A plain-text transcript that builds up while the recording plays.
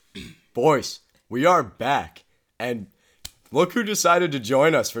Boys, we are back, and look who decided to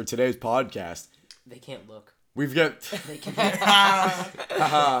join us for today's podcast. They can't look. We've got... They can't. Good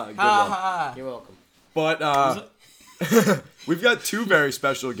one. You're welcome. But, we've got two very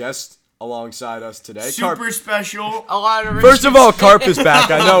special guests alongside us today. Super special. A lot of First of all, Carp is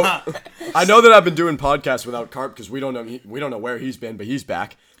back. I know that I've been doing podcasts without Carp because we don't know where he's been, but he's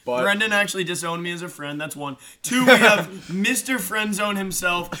back. But Brendan actually disowned me as a friend. That's one. Two, we have Mr. Friendzone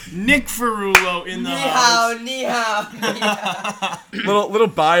himself, Nick Ferrulo in the house. Ni hao. little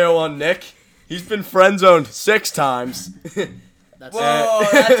bio on Nick. He's been friend zoned 6 times. That's Whoa,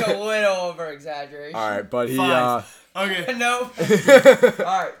 that's a little over-exaggeration. All right, but he 5. Okay. No.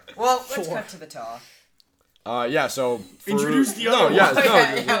 Alright, well, let's 4. cut to the talk. yeah. So Introduce the other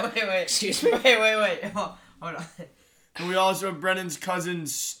one. Wait. Excuse me? Wait. Hold on. And we also have Brendan's cousin,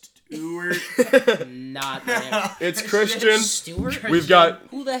 Stuart. Not that. it's Christian. Stuart? We've got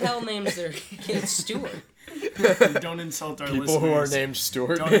Who the hell names their kid Stuart? Don't insult our people listeners. who are named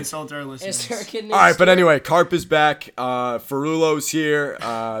Stuart. Don't insult our listeners. Is there a kid named All right, Stuart? but anyway, Carp is back. Ferrulo's here.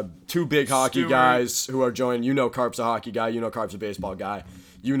 Two big hockey Stuart. guys who are joined. You know Carp's a hockey guy. You know Carp's a baseball guy.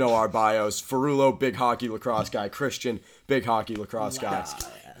 You know our bios. Ferrulo, big hockey lacrosse guy. Christian, big hockey lacrosse guy.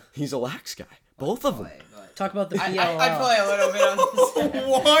 He's a lax guy. Both of them. Talk about the PLL. I play a little bit on this.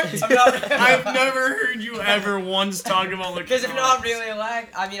 What? I'm not, I've never heard you ever once talk about lacrosse. because if not really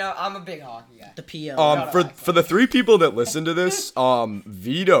I'm a big hockey guy. The PLL. For the 3 people that listen to this,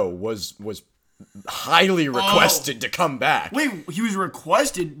 Vito was highly requested to come back. Wait, he was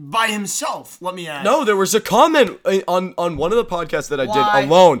requested by himself. Let me add. No, there was a comment on one of the podcasts that I Why? did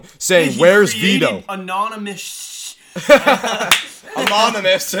alone saying, He "Where's created Vito?" Anonymous.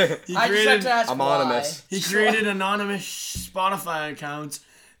 Anonymous. He I just have created. to ask Anonymous. He created anonymous Spotify accounts.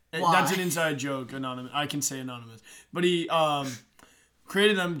 Why? That's an inside joke. Anonymous. I can say anonymous, but he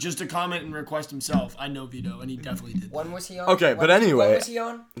created them just to comment and request himself. I know Vito, and he definitely did. When was he on? Okay, but anyway- When was he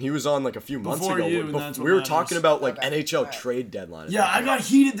on? He was on like a few months Before ago. you, and that's what we were matters. talking about like Okay, NHL alright. trade deadline. Yeah, I got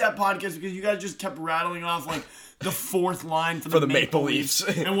heated that podcast because you guys just kept rattling off like the 4th line for the Maple Leafs.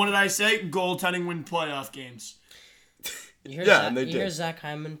 And what did I say? Goaltending win playoff games. You hear Yeah, Zach, and they you hear did. Zach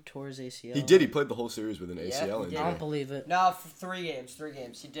Hyman tore his ACL? He did. He played the whole series with an ACL he injury. did. I don't believe it. No, for 3 games. 3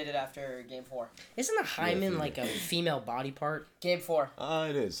 games. He did it after game 4. Isn't a hymen like a female body part? Game 4.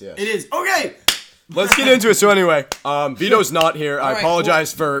 It is. Yeah. It is. Okay. Let's get into it. So anyway, Vito's not here. I Alright,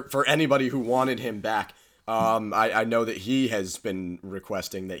 apologize for anybody who wanted him back. I know that he has been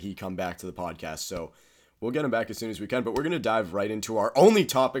requesting that he come back to the podcast, so we'll get him back as soon as we can. But we're gonna dive right into our only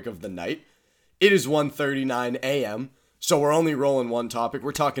topic of the night. It is 1:39 a.m. So we're only rolling one topic.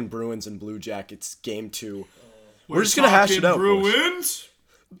 We're talking Bruins and Blue Jackets game 2. We're just gonna hash it out. Bruins.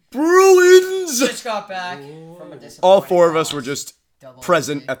 Bruins. Just got back from a disappointing All 4 of us loss. were just Double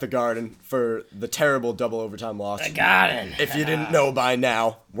present overtime. at the Garden for the terrible double overtime loss. Garden. If you didn't know by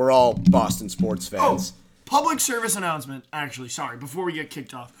now, we're all Boston sports fans. Public service announcement. Actually, sorry. Before we get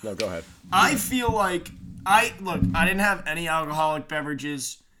kicked off, No, go ahead. I feel like I didn't have any alcoholic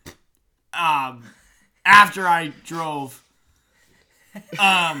beverages. After I drove.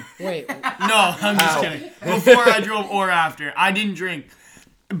 Wait, No, I'm just kidding. Before I drove or after, I didn't drink.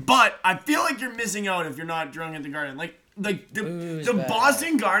 But I feel like you're missing out if you're not drunk at the Garden. Like the bag.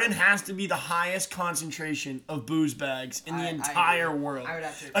 Boston Garden has to be the highest concentration of booze bags in the I entire agree. world. I would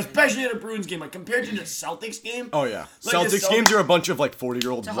have to agree. Especially at a Bruins game, like compared to the Celtics game. Oh yeah, Like Celtics the games are a bunch of like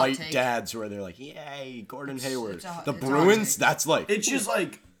 40-year-old a hot white take. dads who are there like, yay, Gordon Hayward. it's a The hot Bruins, take. that's like It's just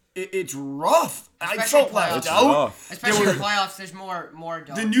like it's rough. I Especially felt left playoffs. out. rough. Especially in the playoffs, there's more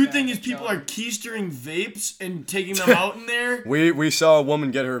adults. The new there thing than is people are children. keistering vapes and taking them out in there. We saw a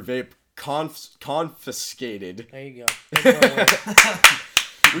woman get her vape confiscated. there you go.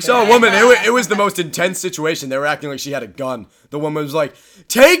 We saw a woman. It was the most intense situation. They were acting like she had a gun. The woman was like,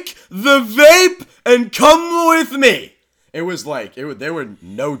 "Take the vape and come with me." It was like there were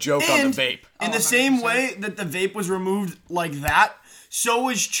no joke on And the vape. in the 100%. same way that the vape was removed like that, so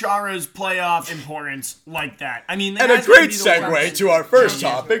was Chara's playoff importance like that. I mean, And a great segue to our first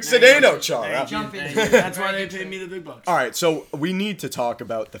topic, Zdeno Chara. Jump in. That's why they paid me the big bucks. All right, so we need to talk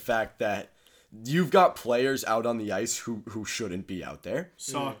about the fact that you've got players out on the ice who shouldn't be out there.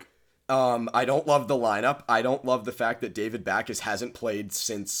 Suck. I don't love the lineup. I don't love the fact that David Backes hasn't played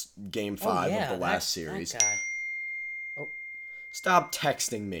since Game 5 of the last series. That guy. Stop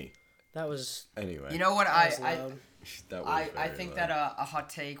texting me. That was. Anyway. You know what? That was I loud. that was I very think loud. that a hot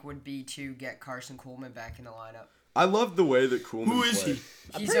take would be to get Carson Coleman back in the lineup. I love the way that Koolman Who is played.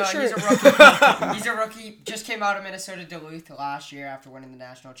 he? He's pretty a sure- rookie. He's a rookie. Just came out of Minnesota Duluth last year after winning the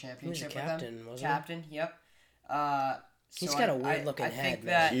national championship with captain, them. wasn't he? Captain, yep. He's got a weird-looking I head, think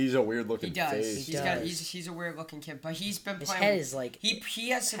man. that He's a weird he looking does. face. He's a weird looking kid, but he's been His playing. head is like he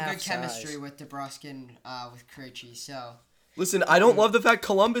has some half good chemistry size. with DeBruskin, with Krejci. So Listen, I don't love the fact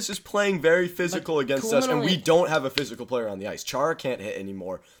Columbus is playing very physical against us, and we only- don't have a physical player on the ice. Chara can't hit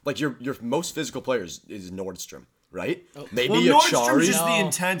anymore. Like your most physical player is Nordstrom, right? Maybe Well, a Nordstrom's Chari. just the No.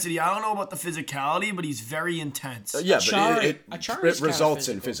 intensity. I don't know about the physicality, but he's very intense. Yeah, Achari- but Achari's it kinda results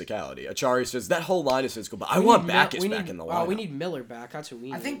in physical. physicality. Achari says that whole line is physical, but I want Backus back in the lineup. we need Miller back. That's who we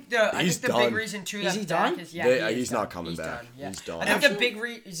need. I think the He's big done. reason too Is that he back done? is He's done. not coming He's back. Done. Yeah. He's done. I think the big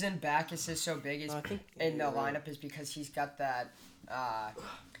reason Backus is so big is I think in the you're right. lineup is because he's got that.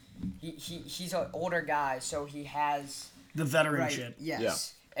 He's an older guy, so he has The veteranship.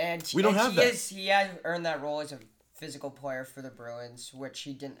 Yes. And We don't have that. He has earned that role as a physical player for the Bruins, which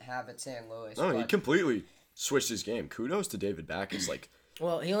he didn't have at St. Louis. Oh, he but- completely switched his game. Kudos to David Backus. Like,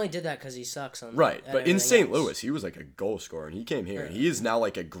 Well, he only did that because he sucks on right, at but in everything St. else. Louis, he was like a goal scorer, and he came here, and he is now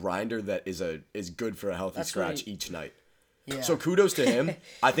like a grinder that is good for a healthy That's what scratch he- each night. Yeah. So kudos to him.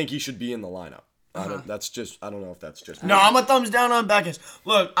 I think he should be in the lineup. I Uh-huh. don't know if that's just No, I'm a thumbs down on Backus.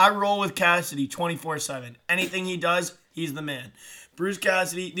 Look, I roll with Cassidy 24/7. Anything he does, he's the man. Bruce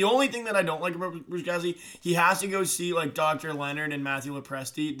Cassidy, the only thing that I don't like about Bruce Cassidy, he has to go see like Dr. Leonard and Matthew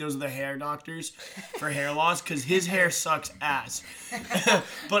Lepresti. Those are the hair doctors for hair loss because his hair sucks ass.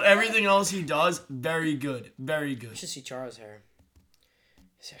 But everything else he does, very good. Very good. You should see Chara's hair.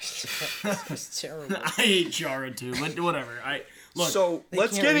 His hair is terrible. I hate Chara too, but whatever. Look, So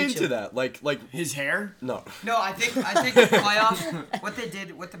let's can't get reach into him. that. Like his hair. no. No, I think the playoffs. What they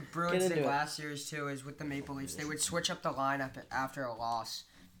did, what the Bruins Get did into it. last year is too, is with the Maple Leafs, they would switch up the lineup after a loss,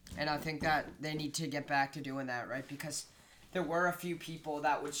 and I think that they need to get back to doing that, right? Because there were a few people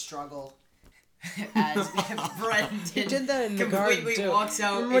that would struggle. As Brendan did that in the garden, completely too. walks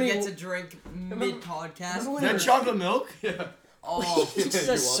out Remember and when gets he- a drink mid podcast. Is that chocolate milk? Oh, Just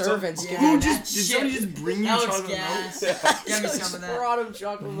the servants give Who him just that did shit. somebody just bring you that looks chocolate gas. milk? Give me some of that. Brought him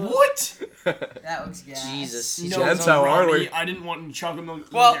chocolate milk. What? That looks gas. Jesus. No, Gents, how are Robbie, we? I didn't want any chocolate milk.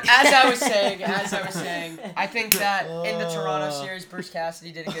 Well, either. as I was saying, I think that in the Toronto series, Bruce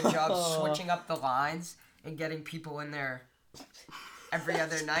Cassidy did a good job switching up the lines and getting people in there every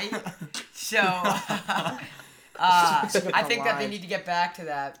other night. So, I think that they need to get back to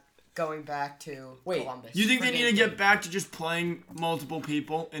that, going back to Columbus. You think for they need game to get three. back to just playing multiple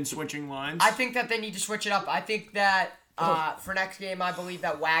people and switching lines? I think that they need to switch it up. I think that for next game, I believe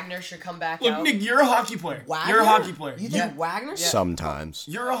that Wagner should come back Look, out. Nick, you're a hockey player. Wagner? You're a hockey player. You think Yeah. Wagner? Sometimes.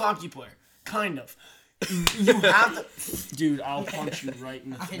 You're a hockey player. Kind of. You have to... Dude, I'll punch you right in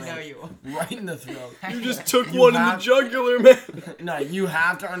the I throat. know you. Right in the throat. You just took You one in the have- jugular, man. No, you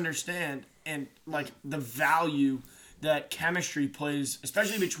have to understand and like the value that chemistry plays,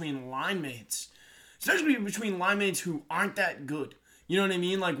 especially between line mates. Especially between line mates who aren't that good. You know what I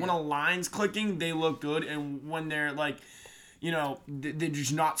mean? Like when a line's clicking, they look good, and when they're like, you know, they're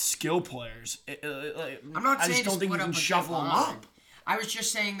just not skill players. I'm not I saying just don't to think you split can up a shuffle good them line. up. I was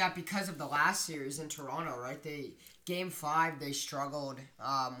just saying that because of the last series in Toronto, right? Game 5 they struggled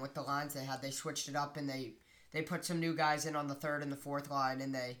with the lines they had. They switched it up and they put some new guys in on the third and the fourth line,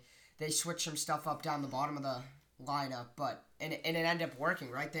 and they switched some stuff up down the bottom of the lineup. But and it ended up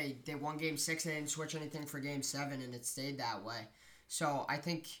working, right? They won Game 6. They didn't switch anything for Game 7, and it stayed that way. So I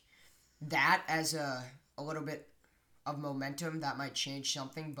think that as a little bit of momentum that might change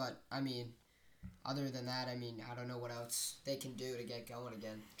something. But I mean, other than that, I mean, I don't know what else they can do to get going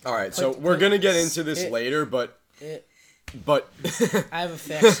again. All right, so we're gonna get into this later, but I have a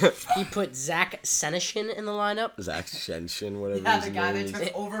fix. He put Zach Senyshyn in the lineup. Zach Shenshin, whatever Yeah, his the guy name that is.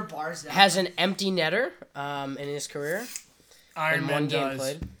 took over Barzal. Has an empty netter in his career. Iron In Man one game does.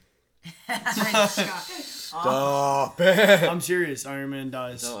 played. Stop it. I'm serious. Iron Man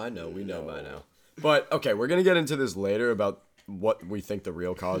dies. No, I know. We know by now. But, okay, we're going to get into this later about what we think the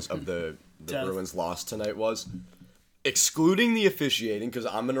real cause of the Death. Bruins' loss tonight was. Excluding the officiating, because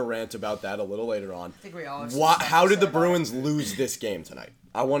I'm going to rant about that a little later on. I think we all have some What? stuff How to did say the about it. Bruins lose this game tonight?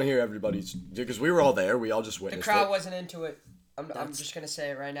 I want to hear everybody's... Because we were all there. We all just The witnessed crowd it. wasn't into it. I'm just gonna say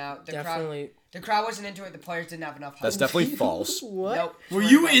it right now. Definitely. The crowd wasn't into it. The players didn't have enough. That's hope. definitely false. What? Nope. Were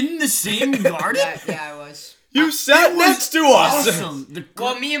you in the same garden? Yeah, I was. You sat next to us! Awesome.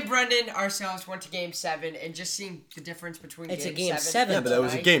 Well, me and Brendan ourselves went to Game 7, and just seeing the difference between It's a Game Game 7. seven, Yeah, but that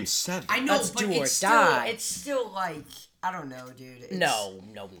was a tonight- game 7. I know, That's but do or it's die. still like I don't know, dude. It's, No.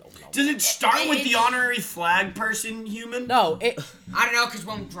 Does it start with the It's- honorary flag person, human? No, it. I don't know because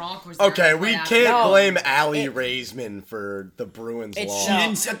when Gronk was there, Okay, they we played after- can't No, blame Allie it- Raisman for the Bruins' It's loss. She No.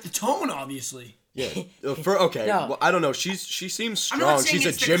 didn't set the tone, obviously. Yeah. No. Well, I don't know. She seems I'm not strong. saying She's a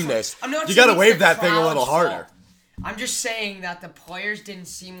it's the gymnast. I'm not You saying gotta it's wave the that thing a crowd's little harder. fault. I'm just saying that the players didn't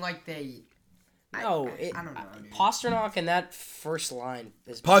seem like they. I don't know, dude. Pasternak and that first line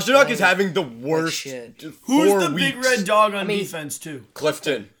is. Pasternak is having the worst. shit. Who's the big red dog on defense too?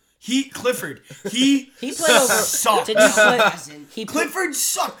 Clifton. Clifford. He He played over. sucks. Did he play? Hasn't. He played, Clifford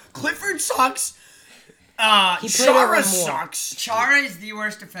sucks. Clifford sucks. He played over Chara more. sucks. Chara is the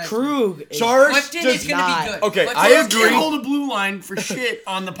worst defenseman. Krug. is- Chara Clifton does is going to not. be good. Okay, Clifton I is agree. Can't hold a blue line for shit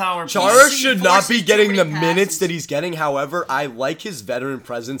on the power play. Chara He should not be forces getting too the many minutes passes. that he's getting. However, I like his veteran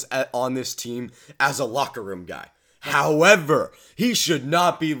presence on this team as a locker room guy. However, he should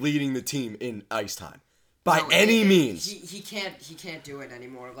not be leading the team in ice time by No, any means. He can't do it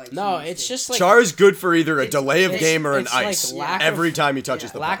anymore. Like No, he used it's to. just like Chara's good for either a delay of it's- game or an it's like ice lack every of- time he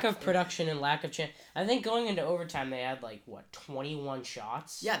touches the lack puck. of production and lack of chance. I think going into overtime they had 21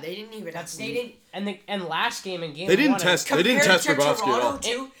 shots. Yeah, they didn't even. That's They didn't. And last game in game They didn't one, test. They didn't Compared test to Bobrovsky at Toronto all.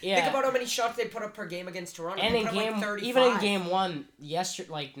 too. Yeah. Think about how many shots they put up per game against Toronto. And They in put up, game, like 35. even in game one,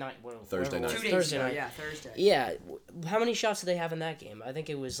 yesterday, Thursday night. 2 days Thursday ago, night. yeah, Thursday. Yeah, how many shots did they have in that game? I think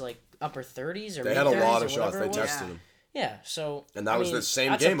it was upper 30s or They had a mid-30s lot or of shots. whatever They it was. tested Yeah. him. Yeah, so And that I was mean, the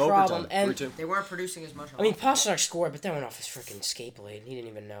same that's a game, problem. overtime. And 3-2. They weren't producing as much. I mean, Pasternak scored, but that went off his freaking skate blade. He didn't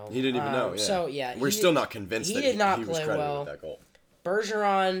even know. He didn't even know. Yeah. So yeah, we're still not convinced he that did not he was play credited well. with that goal.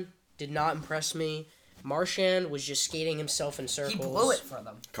 Bergeron did not impress me. Marchand was just skating himself in circles. he blew it for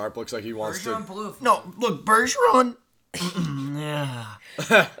them. Carp looks like he wants Bergeron to. blew it for them. No, look, Bergeron. Yeah.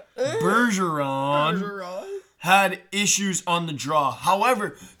 Bergeron had issues on the draw.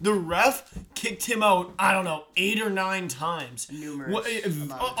 However, the ref kicked him out, I don't know, 8 or 9 times. Numerous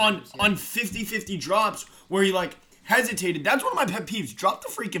amount of On times, yeah. on 50-50 drops where he hesitated. That's one of my pet peeves. Drop the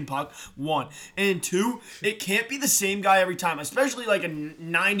freaking puck, 1. And 2, it can't be the same guy every time, especially a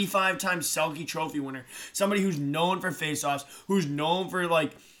 95-time Selke trophy winner. Somebody who's known for faceoffs, who's known for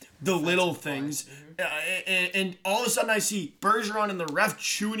the little things. And all of a sudden I see Bergeron and the ref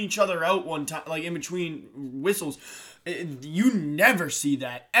chewing each other out one time, in between whistles. You never see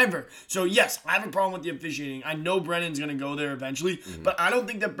that, ever. So, yes, I have a problem with the officiating. I know Brennan's going to go there eventually, but I don't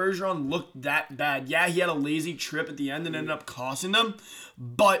think that Bergeron looked that bad. Yeah, he had a lazy trip at the end and ended up costing them,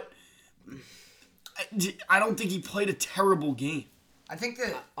 but I don't think he played a terrible game. I think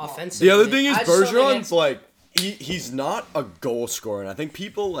that Offensively. The other thing is I just don't think Bergeron's he's not a goal scorer, and I think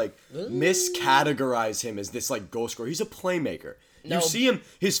people miscategorize him as this goal scorer. He's a playmaker. No. You see him,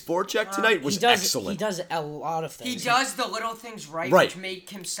 his forecheck tonight was he does, excellent. He does a lot of he things. does the little things right, Right. which make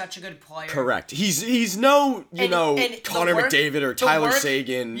him such a good player. Correct. He's no And the Connor work- McDavid or the Tyler work-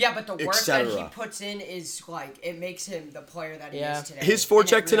 Seguin. Yeah, but the work that he etc. puts in is it makes him the player that he Yeah. is today. His And it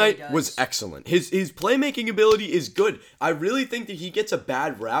forecheck really tonight does. was excellent. His playmaking ability is good. I really think that he gets a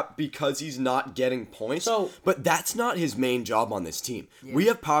bad rap because he's not getting points. But that's not his main job on this team. Yeah. We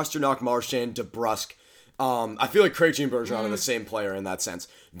have Pasternak, Marchand, DeBrusk. I feel like Krejci and Bergeron are the same player in that sense.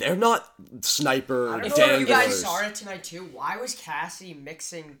 They're not sniper I don't know if you guys danglers. saw it tonight too. Why was Cassidy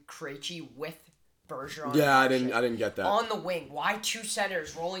mixing Krejci with Bergeron? Yeah, I and didn't get that. On the wing, why 2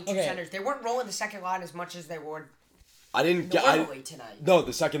 centers rolling 2 centers? They weren't rolling the second line as much as they were I didn't get. normally tonight. No,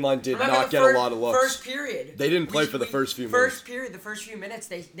 the second line did Remember not the get a lot of looks. First period. They didn't play for the first few minutes. First period, the first few minutes,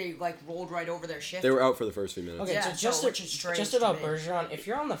 they rolled right over their shift. They were out for the first few minutes. Okay, Yeah, so which is strange just to about me. Bergeron, if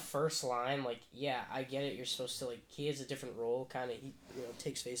you're on the first line, yeah, I get it. You're supposed to he has a different role, kind of. He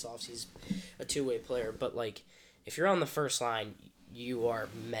takes faceoffs. He's a two-way player, but if you're on the first line, you are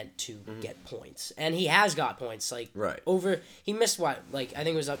meant to get points, and he has got points. Right. He missed what? I think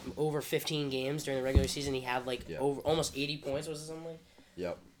it was up over 15 games during the regular season. He had over almost 80 points. Was it something?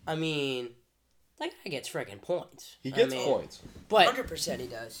 Yep. I mean, that guy gets freaking points. He gets points. But 100% he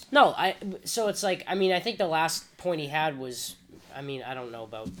does. no, so it's I think the last point he had was, I don't know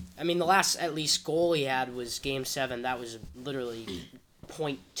about, the last at least goal he had was Game 7. That was literally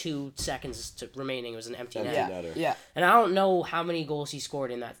 0.2 seconds remaining. It was an empty net. Yeah. And I don't know how many goals he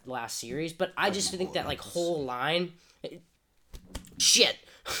scored in that last series, but I just think that whole line, shit.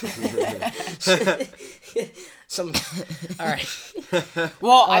 All right.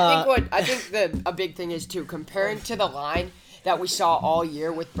 Well, I think a big thing is too comparing to the line that we saw all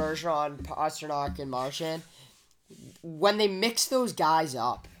year with Bergeron, Pasternak, and Marchand. When they mix those guys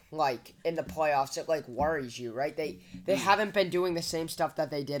up, in the playoffs, it worries you, right? They haven't been doing the same stuff that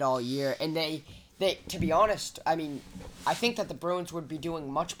they did all year, and they to be honest, I think that the Bruins would be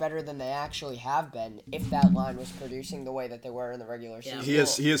doing much better than they actually have been if that line was producing the way that they were in the regular season. He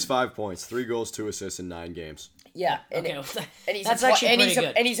has 5 points, 3 goals, 2 assists in 9 games. Yeah, and Okay, that's actually pretty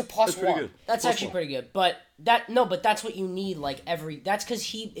good. And he's a plus pretty one. good. That's actually pretty good, but that's what you need. That's because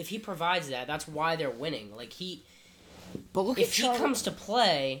if he provides that, that's why they're winning. But look If he comes to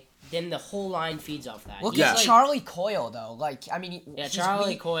play, then the whole line feeds off that. Look He's at like- Charlie Coyle though. Like I mean,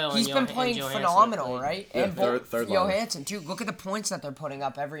 Charlie Coyle. He's and been playing Johansson phenomenal, played. right? Yeah, and third line. Johansson too. Look at the points that they're putting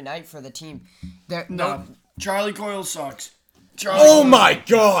up every night for the team. No, Charlie Coyle sucks. Oh my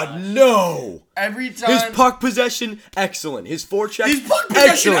God, no! Every time His puck possession, excellent. His forecheck, His puck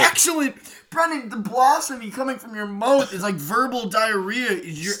possession, excellent. excellent. Brennan, the blasphemy coming from your mouth is like verbal diarrhea.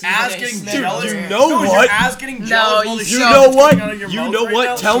 Is your Stephen ass A. getting Smith. jealous? Dude, you know no, is what? your ass getting jealous? while the you shit You know is what? coming out of your You mouth know right what?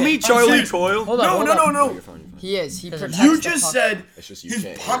 now? Tell me, I'm Charlie serious. Coyle. Hold on, No, hold no, on. no, no. He is. He protects You the just puck. said It's just you his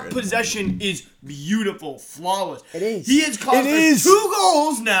can't puck hear it. possession is beautiful, flawless. It is. He has cost It us is. 2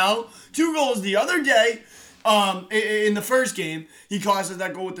 goals now. 2 goals the other day. In the first game, he cost us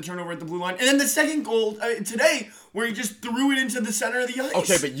that goal with the turnover at the blue line, and then the second goal today, where he just threw it into the center of the ice.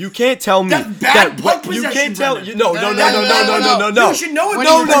 Okay, but you can't tell me That's bad puck you possession, can't tell. Brendan. No. You should know it. When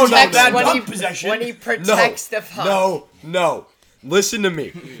No, he no, no. protects- Bad when puck he- possession. When he protects the puck. No. Listen to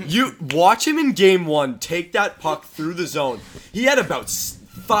me. You watch him in game 1 take that puck through the zone. He had about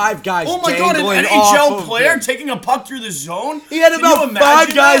 5 guys Oh my god, an dangling off NHL of player him. taking a puck through the zone? He had Can you about 5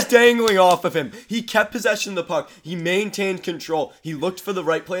 imagine guys that? dangling off of him. He kept possession of the puck. He maintained control. He looked for the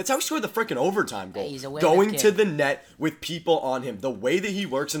right play. It's how he scored the freaking overtime goal. Hey, he's a winner Going kid. to the net with people on him. The way that he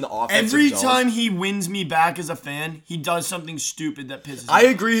works in the offensive Every zone. time he wins me back as a fan, he does something stupid that pisses me I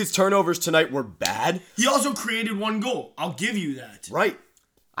off. agree his turnovers tonight were bad. He also created 1 goal. I'll give you that. Right.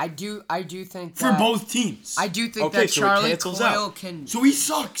 I do think For that, both teams. I do think Okay, that so it Charlie cancels Coyle out. can. So he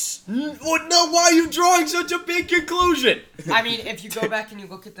sucks. What? No, why are you drawing such a big conclusion? I mean, if you go back and you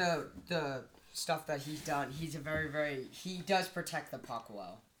look at the stuff that he's done, he's a he does protect the puck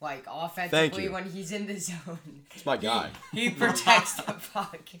well. Like offensively, you. when he's in the zone, It's my guy. he protects the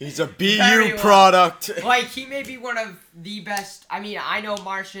puck. He's a Very BU well. product. Like he may be one of the best. I mean, I know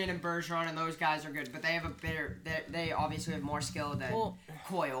Martian and Bergeron and those guys are good, but they have a better. They obviously have more skill than Well-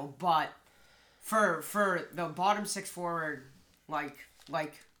 Coyle. But for the bottom 6 forward, like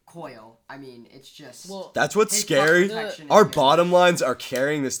Coyle, I mean, it's just. Well, That's what's his puck scary. protection is Our good. bottom lines are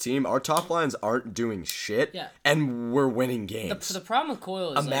carrying this team. Our top lines aren't doing shit. Yeah. And we're winning games. the problem with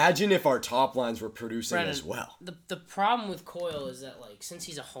Coyle is Imagine if our top lines were producing Brennan, as well. The problem with Coyle is that like since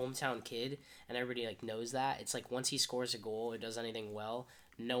he's a hometown kid and everybody like knows that, it's like once he scores a goal or does anything well,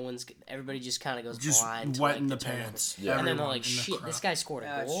 everybody just kind of goes Just blind to, wet like, in the turnover. pants. Yeah. And then they're Everyone like, in the shit, crowd. this guy scored a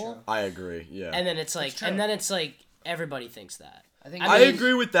that's goal. true. I agree. Yeah. And then it's like, true. and then it's like everybody thinks that. I mean,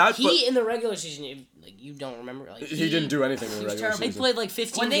 agree with that, but He in the regular season, like you don't remember, like he didn't do anything in the was regular terrible. They season. played like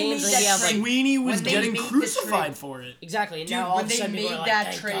 15 When they games. made And he that had like Sweeney was when they getting made the crucified trade- for it. exactly. And Dude, now all when of a they sudden made people are like, that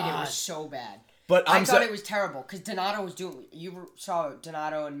 "Thank trade, it God." was so bad. But I I'm thought sa- it was terrible because Donato was doing. You saw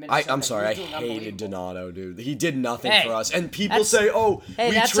Donato in Minnesota. I'm sorry, I he was doing hated unbelievable. Donato, dude. He did nothing Hey, for us. And people that's- say, oh, hey,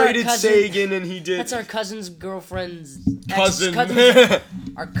 we that's our traded cousin- Sagan and he did. That's our cousin's girlfriend's cousin.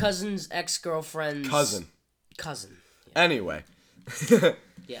 our cousin's ex-girlfriend's Cousin. cousin. Anyway.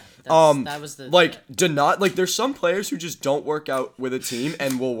 Yeah, that was the There's some players who just don't work out with a team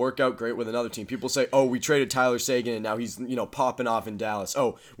and will work out great with another team. People say, oh, we traded Tyler Sagan and now he's, popping off in Dallas.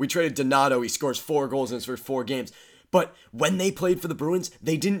 Oh, we traded Donato, he scores 4 goals in his first 4 games. But when they played for the Bruins,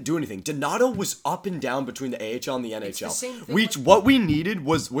 they didn't do anything. Donato was up and down between the AHL and the NHL. the same thing What we needed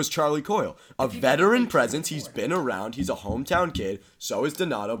was Charlie Coyle. A veteran presence. He's been around. He's a hometown kid. So is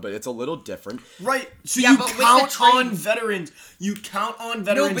Donato, but it's a little different. Right. So Yeah, you but with the count trade- on veterans. You count on No,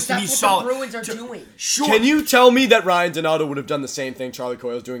 veterans but to be that's what solid. the Bruins are doing. Sure. Can you tell me that Ryan Donato would have done the same thing Charlie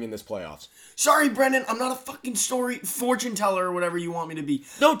Coyle's doing in this playoffs? Sorry, Brendan. I'm not a fucking fortune teller or whatever you want me to be.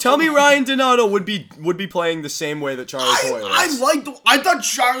 No, tell me Ryan Donato would be playing the same way that Charlie Coyle is. I thought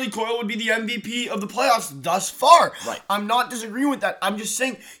Charlie Coyle would be the MVP of the playoffs thus far. Right. I'm not disagreeing with that. I'm just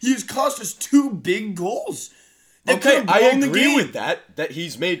saying he's cost us 2 big goals. That Okay, could've I blown the agree game. with that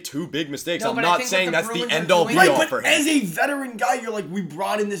he's made 2 big mistakes. No, I'm but I not think saying what the that's the Bruins are end all doing- be Right, all but for him. as a veteran guy, you're like, we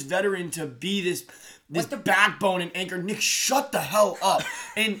brought in this veteran to be this backbone and anchor. Nick, shut the hell up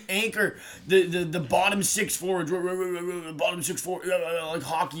and anchor the bottom 6 forwards, bottom 6 forwards, like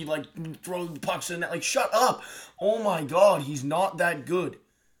hockey, like throw the pucks in that. Like, shut up! Oh my God, he's not that good.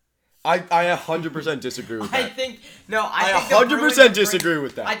 I 100% disagree with I that. think the 100% Bruins are disagree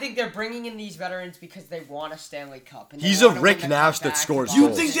with that. I think they're bringing in these veterans because they want a Stanley Cup. And they He's a wanna win Rick the Nash cup that back scores to You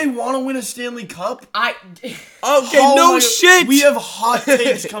goals. think they want to win a Stanley Cup? Okay, Oh no my- shit. We have hot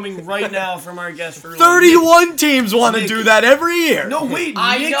takes coming right now from our guest for 31 teams want to Nick- do that every year. No, wait,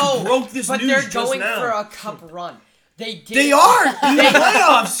 I Nick know, broke this but news they're just going now. for a cup run. They did. They are in the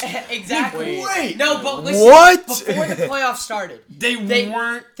playoffs. Exactly. Wait. No, but listen. What? Before the playoffs started, They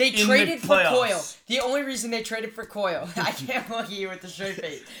weren't They in traded the for playoffs. Coyle. The only reason they traded for Coyle, I can't look at you with the straight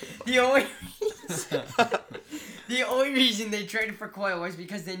face. The The only reason they traded for Coyle was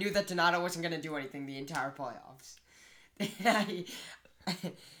because they knew that Donato wasn't going to do anything the entire playoffs.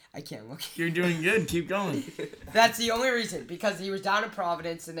 I can't look. You're doing good. Keep going. That's the only reason, because he was down in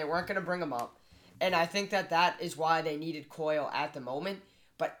Providence and they weren't going to bring him up. And I think that is why they needed Coyle at the moment.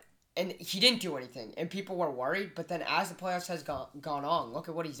 And he didn't do anything, and people were worried. But then as the playoffs has gone on, look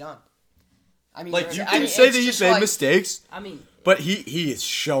at what he's done. I mean, Like, you can say that he's made mistakes, I mean, but he has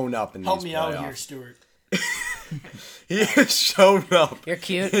shown up in Help these me playoffs. out here, Stuart. He has shown up you're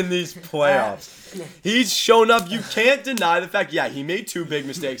cute. in these playoffs. He's shown up. You can't deny the fact, yeah, he made 2 big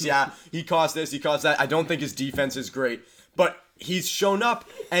mistakes. Yeah, he caused this, he caused that. I don't think his defense is great. But he's shown up,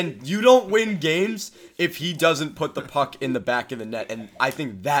 and you don't win games if he doesn't put the puck in the back of the net. And I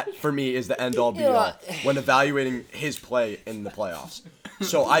think that, for me, is the end-all, be-all when evaluating his play in the playoffs.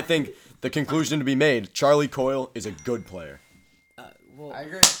 So I think the conclusion to be made, Charlie Coyle is a good player. I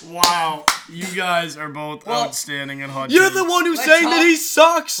agree. Wow, you guys are both outstanding and hot. You're takes. the one who's Let's saying hop- that he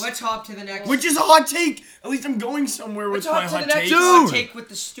sucks! Let's hop to the next. Which is a hot take. At least I'm going somewhere with Let's my hop to hot the next take. hot Dude. take with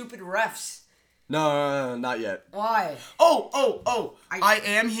the stupid refs. No, not yet. Why? Oh. I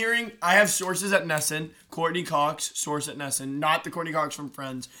am hearing, I have sources at Nesson. Courtney Cox, source at Nesson. Not the Courtney Cox from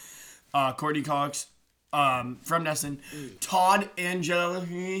Friends. Courtney Cox from Nesson. Todd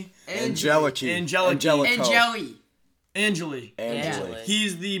Angelici. Angeli.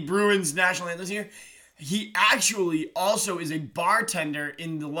 He's the Bruins national anthem here. He actually also is a bartender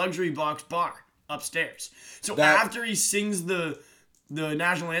in the luxury box bar upstairs. So after he sings the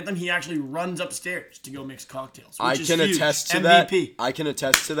national anthem, he actually runs upstairs to go mix cocktails. I Which can is huge. attest to MVP. that. I can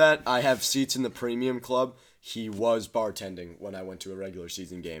attest to that. I have seats in the premium club. He was bartending when I went to a regular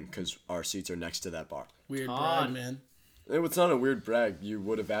season game because our seats are next to that bar. Weird brag, man. It's not a weird brag. You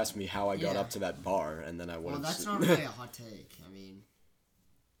would have asked me how I got Yeah. up to that bar, and then I would Well, have. that's not really a hot take. I mean,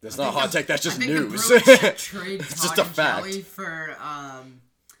 That's not a hot take. That's just I think news. The Bruins should trade It's Todd just a and fact. Jelly for All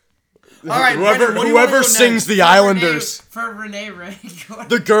right, Brendan, what do you wanna Whoever go sings next? the Islanders, for Renee Ray.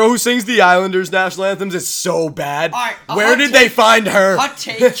 the girl who sings the Islanders national anthems is so bad. All right, a Where hot did take- they find her? Hot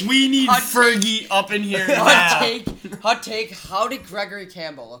take. We need Hot Fergie up in here now. Hot take. How did Gregory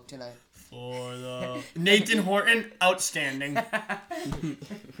Campbell look tonight? For the Nathan Horton, outstanding.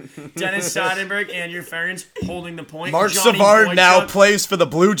 Dennis Seidenberg, Andrew Ferens holding the point. Mark Johnny Savard now Boychuk. plays for the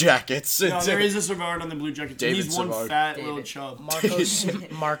Blue Jackets. No, there is a Savard on the Blue Jackets. David He's one Savard. fat David. little chub.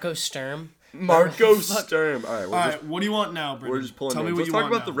 Marco Sturm. Marco Sturm. All right, All right, what do you want now, Brendan? we're just pulling Tell me names. what Let's you talk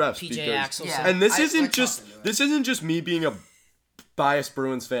want about the now. refs PJ because Axel. Yeah. and this I- isn't let's just hop into it. this isn't just me being a biased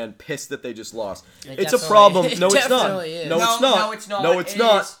Bruins fan pissed that they just lost. It It's a definitely- problem. it No, it's not. definitely is. No, No, it's not. no, it's not. No, it's It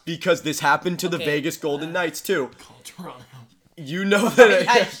not is. because this happened to the Okay. Vegas Golden Knights too. Toronto. You know that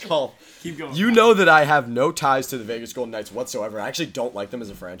Yes. Call. Keep going. You know that I have no ties to the Vegas Golden Knights whatsoever. I actually don't like them as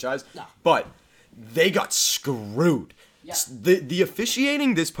a franchise. No. But they got screwed. Yeah. The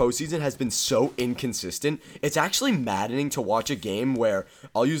officiating this postseason has been so inconsistent. It's actually maddening to watch a game where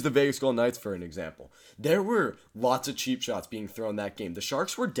I'll use the Vegas Golden Knights for an example. There were lots of cheap shots being thrown that game. The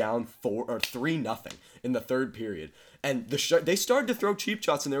Sharks were down 3-0 in the third period, and they started to throw cheap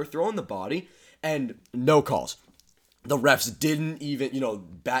shots and they were throwing the body and no calls. The refs didn't even,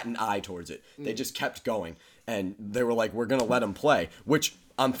 bat an eye towards it. They just kept going. And they were like, we're going to let him play, which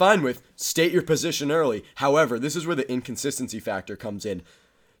I'm fine with. State your position early. However, this is where the inconsistency factor comes in.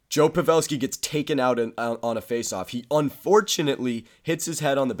 Joe Pavelski gets taken out on a faceoff. He unfortunately hits his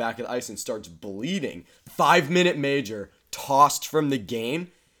head on the back of the ice and starts bleeding. 5-minute major, tossed from the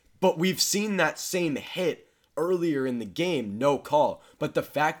game. But we've seen that same hit earlier in the game, no call. But the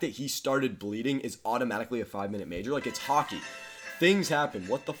fact that he started bleeding is automatically a 5-minute major. Like, it's hockey. Things happen.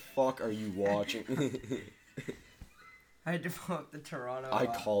 What the fuck are you watching? I had to pull up the Toronto. I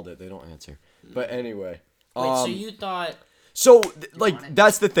called it. They don't answer. But anyway. Wait, so you thought...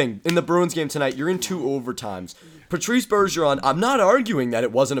 That's the thing. In the Bruins game tonight, you're in 2 overtimes. Patrice Bergeron, I'm not arguing that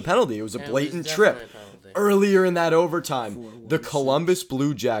it wasn't a penalty. It was a blatant trip. definitely a penalty. Earlier in that overtime, the Columbus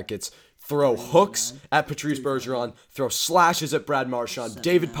Blue Jackets throw hooks at Patrice Bergeron, throw slashes at Brad Marchand.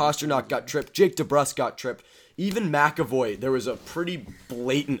 David Pastrnak got tripped. Jake DeBrusk got tripped. Even McAvoy, there was a pretty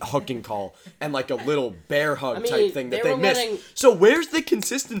blatant hooking call and like a little bear hug type thing that they missed. So where's the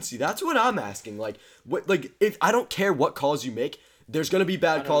consistency? That's what I'm asking. If I don't care what calls you make, there's going to be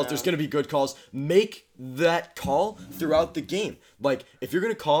bad calls, there's going to be good calls. Make that call throughout the game. Like, if you're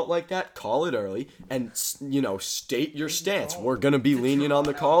going to call it like that, call it early and, state your stance. We're going to be lenient on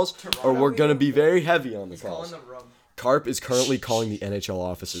the calls or we're going to be very heavy on the calls. Carp is currently calling the NHL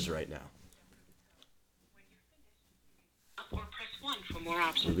offices right now.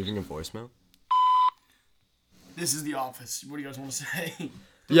 You're leaving a voicemail? This is the office. What do you guys want to say?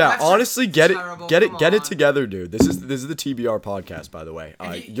 Yeah, refs are honestly, get terrible, it come on. together, dude. This is the TBR podcast, by the way.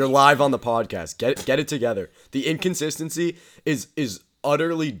 If You're live on the podcast. Get it together. The inconsistency is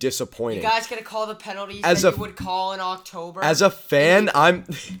utterly disappointing. You guys gonna call the penalties As that a- you would call in October? As a fan,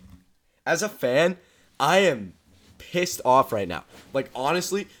 I am pissed off right now. Like,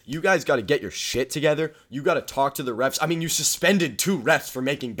 honestly, you guys got to get your shit together. You got to talk to the refs. I mean, you suspended 2 refs for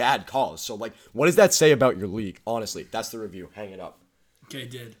making bad calls. So, like, what does that say about your league? Honestly, that's the review. Hang it up. Okay,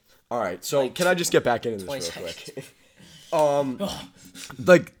 did. All right, so can I just get back into this 20 real quick?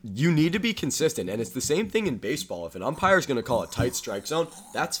 Like, you need to be consistent, and it's the same thing in baseball. If an umpire is going to call a tight strike zone,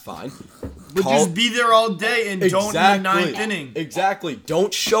 that's fine. But just be there all day and don't in the ninth inning. Exactly.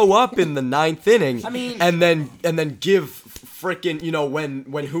 Don't show up in the 9th inning. I mean, and then give freaking,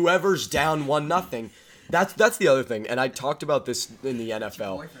 when whoever's down 1-0. That's the other thing, and I talked about this in the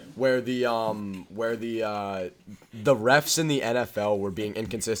NFL, where the refs in the NFL were being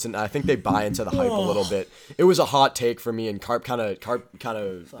inconsistent. I think they buy into the hype a little bit. It was a hot take for me, and Carp kind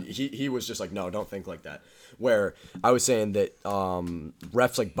of he was just like, no, don't think like that. Where I was saying that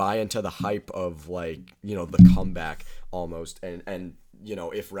refs like buy into the hype of like the comeback almost, and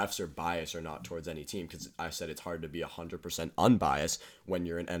if refs are biased or not towards any team, because I said it's hard to be 100% unbiased when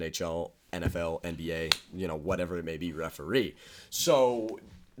you're an NHL, NFL, NBA, whatever it may be, referee. So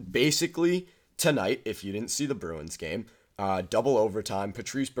basically tonight, if you didn't see the Bruins game, double overtime,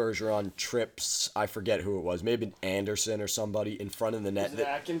 Patrice Bergeron trips, I forget who it was, maybe Anderson or somebody in front of the net. Was it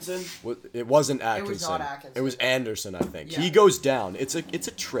Atkinson? It wasn't Atkinson. It was not Atkinson. It was Anderson, I think. Yeah. He goes down. It's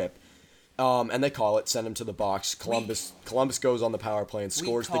a trip. And they call it, send him to the box. Columbus goes on the power play and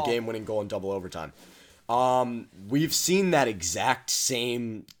scores the game-winning goal in double overtime. We've seen that exact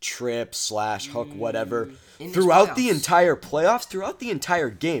same trip / hook, whatever, throughout the entire playoffs, throughout the entire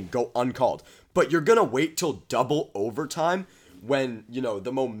game, go uncalled. But you're gonna wait till double overtime when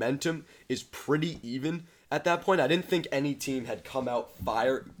the momentum is pretty even at that point. I didn't think any team had come out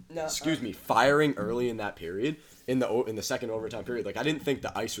firing early in that period. In the second overtime period, like I didn't think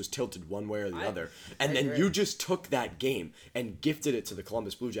the ice was tilted one way or the other, and then you just took that game and gifted it to the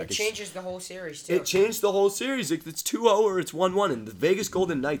Columbus Blue Jackets. It changes the whole series too. It changed the whole series. It's 2-0 or it's 1-1, and the Vegas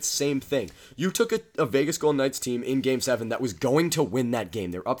Golden Knights, same thing. You took a Vegas Golden Knights team in Game 7 that was going to win that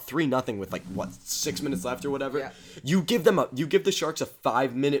game. They're up 3-0 with 6 minutes left or whatever. Yeah. You give the Sharks a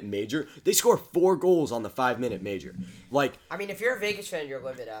 5-minute major. They score 4 goals on the 5-minute major. Like, I mean, if you're a Vegas fan, you're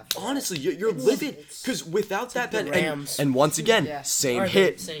livid after. Honestly, you're livid because without that, Rams. and once again, same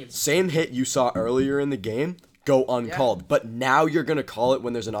hit you saw earlier in the game go uncalled, but now you're gonna call it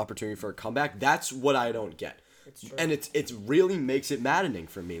when there's an opportunity for a comeback. That's what I don't get, and it really makes it maddening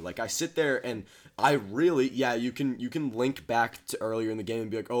for me. Like I sit there and I really, you can link back to earlier in the game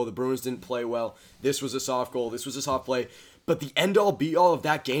and be like, oh, the Bruins didn't play well. This was a soft goal. This was a soft play. But the end-all, be-all of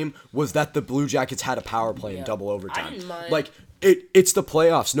that game was that the Blue Jackets had a power play in double overtime. I didn't mind. Like, it's the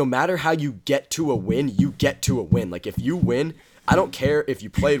playoffs. No matter how you get to a win, you get to a win. Like, if you win, I don't care if you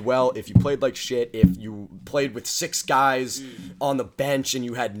played well, if you played like shit, if you played with 6 guys on the bench and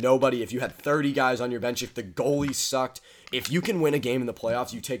you had nobody, if you had 30 guys on your bench, if the goalie sucked. If you can win a game in the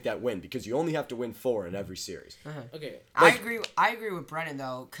playoffs, you take that win because you only have to win 4 in every series. Okay. I agree with Brennan,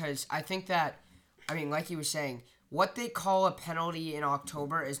 though, because I think that, like he was saying, what they call a penalty in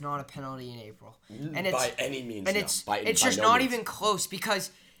October is not a penalty in April. And it's, by any means, and no. It's just not even close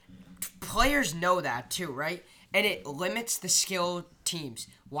because players know that too, right? And it limits the skilled teams.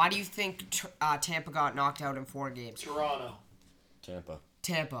 Why do you think Tampa got knocked out in 4 games? Toronto. Tampa.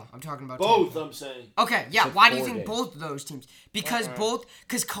 I'm talking about both. Tampa. I'm saying. Okay, yeah. So Why do you 4 think games. both of those teams? Because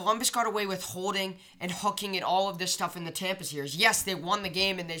Columbus got away with holding and hooking and all of this stuff in the Tampa series. Yes, they won the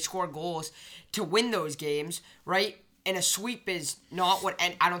game and they scored goals to win those games, right? And a sweep is not what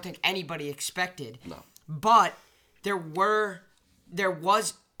I don't think anybody expected. No. But there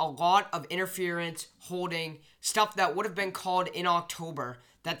was a lot of interference, holding, stuff that would have been called in October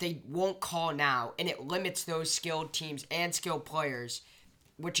that they won't call now, and it limits those skilled teams and skilled players,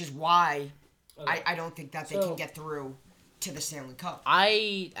 which is why I don't think that they can get through to the Stanley Cup.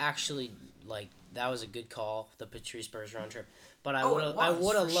 I actually that was a good call, the Patrice Bergeron trip, but I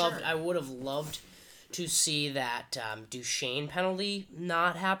would have loved to see that Duchesne penalty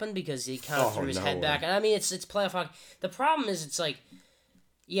not happen because he kind of threw his head back. And I mean, it's playoff hockey. The problem is it's like,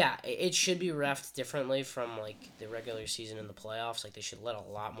 yeah, it should be reffed differently from the regular season and the playoffs. Like they should let a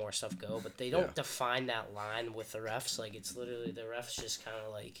lot more stuff go, but they don't define that line with the refs. Like it's literally the refs just kind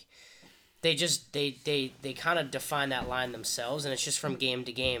of they kind of define that line themselves, and it's just from game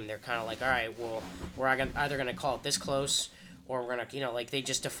to game. They're kind of like, all right, well, we're either gonna call it this close, or we're gonna they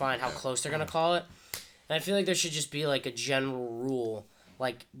just define how close they're gonna call it. And I feel like there should just be a general rule,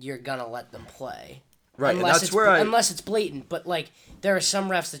 like you're gonna let them play. Right, and Unless that's it's, where unless it's blatant. But like there are some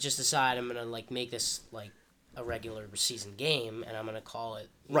refs that just decide I'm gonna like make this like a regular season game and I'm gonna call it.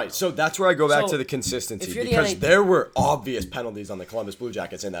 Right, so that's where I go back So, to the consistency if you're the because NA there were obvious penalties on the Columbus Blue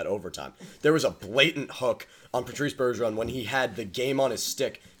Jackets in that overtime. There was a blatant hook on Patrice Bergeron when he had the game on his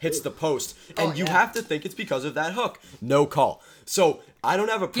stick, hits the post, and you have to think it's because of that hook. No call. So I don't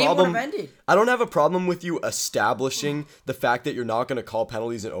have a problem. Game would have ended. I don't have a problem with you establishing the fact that you're not going to call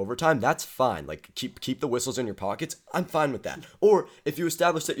penalties in overtime. That's fine. Like keep the whistles in your pockets. I'm fine with that. Or if you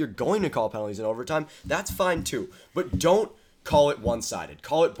establish that you're going to call penalties in overtime, that's fine too. But don't call it one-sided.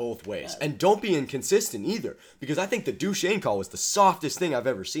 Call it both ways. And don't be inconsistent either. Because I think the Duchesne call was the softest thing I've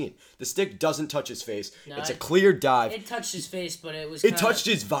ever seen. The stick doesn't touch his face. No, it's a clear dive. It touched his face, but it was. It touched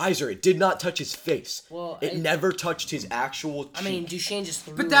his visor. It did not touch his face. Well, it never touched his actual cheek. I mean, Duchesne just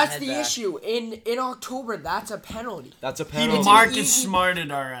threw. But his that's head the back. issue. In October, that's a penalty. That's a He penalty. Marcus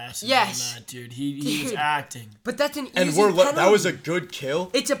Smarted our asses Yes. on that, dude. He was Dude. acting. But that's an And easy that penalty. was a good kill.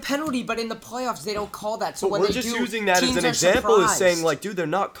 It's a penalty, but in the playoffs they don't call that. So But when we're they just do, using that as teams an are example as surprised. saying, like, dude, they're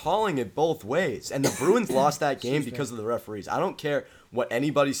not calling it both ways. And the Bruins lost that game because of the referees. I don't care what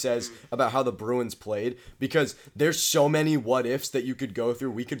anybody says about how the Bruins played because there's so many what ifs that you could go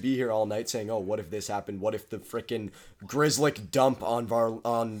through. We could be here all night saying, oh, what if this happened? What if the frickin' Grizzlick dump on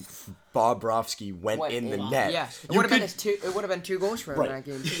Bobrovsky went in the net? Yes, it You would have could- been it would have been 2 goals for him Right.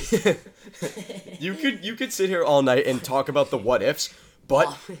 in that game. You could sit here all night and talk about the what ifs,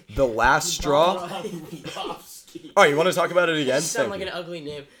 but the last straw. Oh, you want to talk about it again? It sound Thank like you. an ugly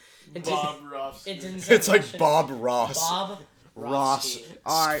name. It Bob didn't- Ross. It didn't sound It's like Russian. Bob Ross. Bob Ross. Rossky.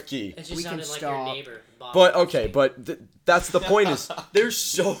 All right. Ski. It just We can sounded like your stop. neighbor. Bob But Rossky. okay, but that's the point is there's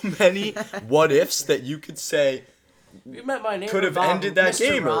so many what ifs that you could say You met my neighbor. could have Bob, ended that Mr.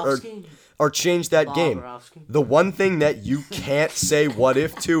 game Rofsky. or changed that Bob game. Rofsky. The one thing that you can't say what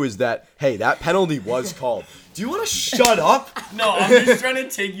if to is that hey, that penalty was called. Do you want to shut up? No, I'm just trying to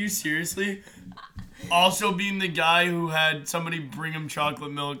take you seriously. Also being the guy who had somebody bring him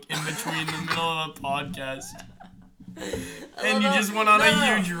chocolate milk in between the middle of a podcast. And you just went on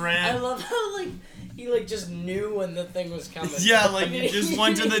a huge I rant. love how like he like just knew when the thing was coming. Yeah, like you just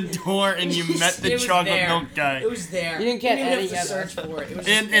went to the door and you met the It was chocolate there. milk guy. It was there. You didn't get even any have to of search it. for it. It was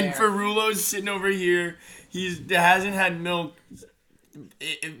just And there. Ferrulo's sitting over here. He hasn't had milk.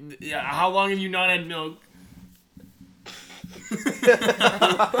 Yeah, how long have you not had milk?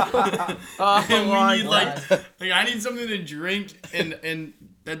 Oh And we my need God. like I need something to drink and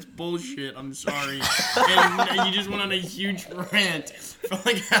that's bullshit. I'm sorry. And you just went on a huge rant for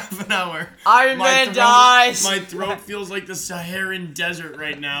like half an hour. Iron Man throat- dies. My throat feels like the Saharan desert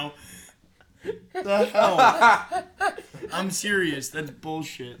right now. The hell? I'm serious. That's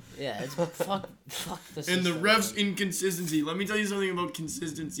bullshit. yeah, it's fuck the And the system. refs' inconsistency. Let me tell you something about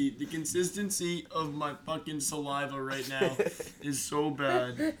consistency. The consistency of my fucking saliva right now is so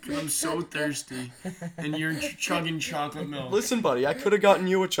bad. 'Cause I'm so thirsty. And you're chugging chocolate milk. Listen, buddy, I could have gotten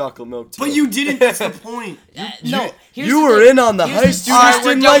you a chocolate milk too. But you didn't. That's the point. No, here's You the were thing. in on the Here's heist. the- You Alright, just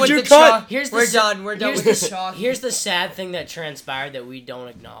we're didn't done like with your the cut. chalk. Here's the We're sa- done. We're done here's with the- the chalk. Here's the sad thing that transpired that we don't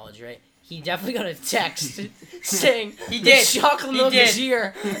acknowledge, right? He definitely got a text saying He the did. chocolate He milk did. is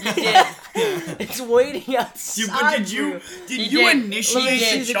here. He did. It's waiting outside. But did you He you did. initiate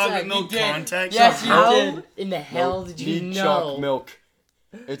He the did. chocolate He milk did. contact? Yes, you How did. in the hell did you Need know? chalk milk.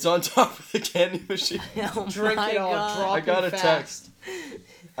 It's on top of the candy machine. Oh Drink my it all. God. Drop I got it a fast. text.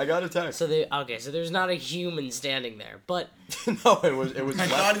 I got a text. So so there's not a human standing there, but No, it was I left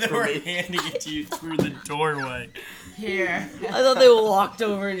thought they for were me. handing it to you through the doorway. Here. I thought they walked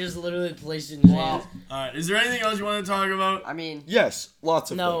over and just literally placed it in his hands. Alright, is there anything else you want to talk about? I mean, Yes,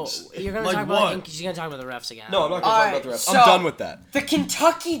 lots of No, things. you're gonna Like talk what? about you're gonna talk about the refs again. No, I'm not gonna talk about the Alright, refs. so- I'm done with that. the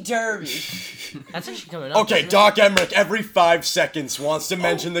Kentucky Derby. That's actually coming up. Okay, isn't it? Doc Emmerich every 5 seconds wants to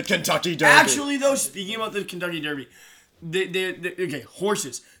mention the Kentucky Derby. Actually, though, speaking about the Kentucky Derby, they okay,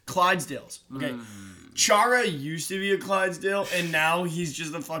 horses, Clydesdales. Okay, Chara used to be a Clydesdale, and now he's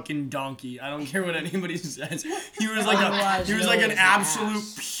just a fucking donkey. I don't care what anybody says. He was like Otherwise he was known like an as an absolute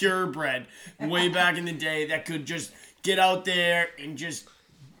ass. purebred way back in the day that could just get out there and just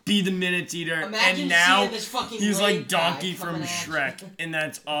be the minute eater. Imagine and now seeing this fucking he's lame like guy Donkey from coming at Shrek, and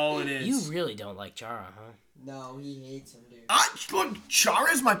that's all it is. You really don't like Chara, huh? No, he hates him, dude. Look,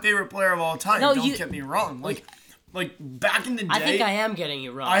 Chara's my favorite player of all time. No, Don't you- get me wrong. Like back in the day, I think I am getting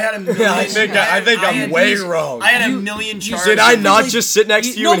you wrong. I had a million. I think I'm had way these- wrong. I had a million Chara. Did I not like, just sit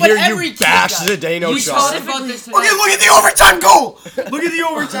next to you No, and but hear every you kid bash does. Zdeno We Chara? talked about this Okay, tonight. look at the overtime goal. Look at the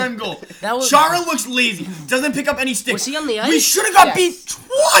overtime goal. That was- Chara looks lazy. Doesn't pick up any sticks. Was he on the We ice? should have got Yes. beat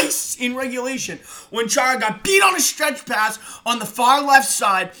twice in regulation when Chara got beat on a stretch pass on the far left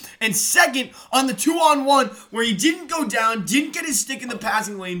side, and second on the 2-on-1 where he didn't go down, didn't get his stick in the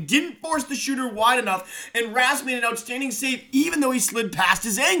passing lane, didn't force the shooter wide enough, and Rask made an outstanding save even though he slid past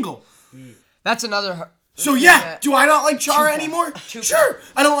his angle. That's another. So yeah, do I not like Chara anymore? Sure,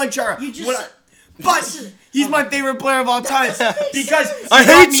 I don't like Chara. But he's my favorite player of all time because I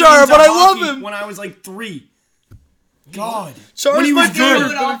hate Chara, but I love him. When I was like 3. God. Chara's When he was my good.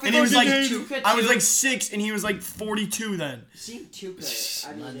 favorite. And he was like, Tuca, I was like 6 and he was like 42 then. See Tuca.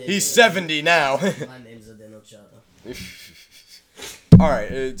 I mean, He's 70 now. My name's Adeno Chara. All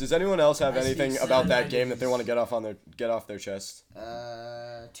right. Does anyone else have I speak anything about that 7 game that they want to get off their chest?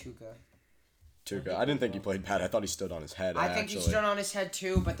 Tuca. Tuca. I didn't think he played bad. I thought he stood on his head. I think he stood on his head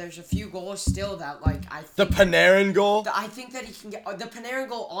too, but there's a few goals still that like I The think Panarin goal. I think that he can get the Panarin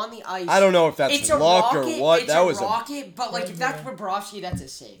goal on the ice. I don't know if that's It's a luck rocket, or what. It's That a was rocket, but like if that's Bobrovsky, that's a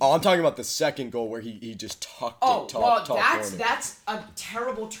save. Oh, I'm talking about the second goal where he just tucked Oh, it top well, corner. that's a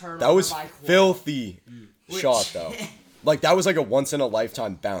terrible turnover. That was by Corey. filthy shot though. Like that was like a once in a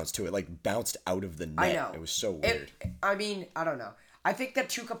lifetime bounce to it. Like bounced out of the net. I know. It was so weird. I mean, I don't know. I think that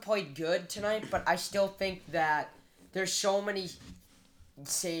Tuca played good tonight, but I still think that there's so many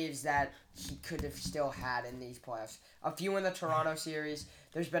saves that he could have still had in these playoffs. A few in the Toronto series.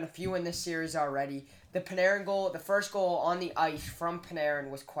 There's been a few in this series already. The Panarin goal, the first goal on the ice from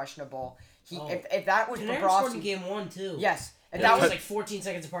Panarin was questionable. If that was Panarin scored in Bobrovsky, game 1 too. yes. If That that was was like 14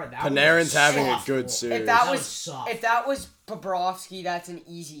 seconds apart. That Panarin's was having a soft good goal. series. if that That was was soft. if that was Bobrovsky, that's an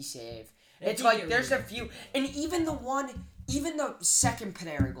easy save. It's did like get there's a really few, and even the second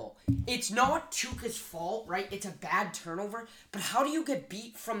Panarin goal, it's not Tuca's fault, right? It's a bad turnover, but how do you get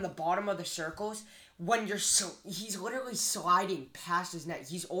beat from the bottom of the circles when he's literally sliding past his net?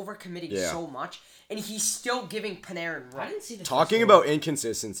 He's overcommitting so much, and he's still giving Panarin I right. didn't see the Talking first goal. about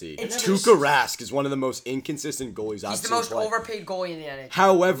inconsistency, It's Tuukka Rask is one of the most inconsistent goalies I've He's the seen most play. overpaid goalie in the NHL.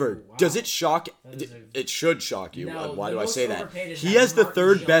 However, Wow. does it shock? That is It should shock you. No, Why the do I most say that? overpaid is He that has the Martin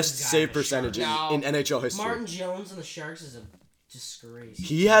third Jones best guy save in the percentage Sharks. in NHL history. Martin Jones and the Sharks is a disgrace.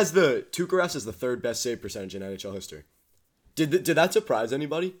 He has Tuukka Rask has the third best save percentage in NHL history. Did that surprise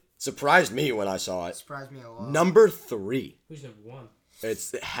anybody? Surprised me when I saw it. Surprised me a lot. Number 3. Who's number 1?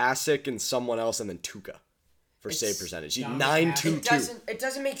 It's Hasek and someone else, and then Tuukka for save percentage. He's Dominic Hasek. 9.22. It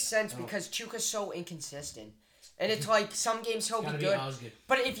doesn't make sense because Tuca's so inconsistent. And it's like some games he'll be Gotta be good, Osgood.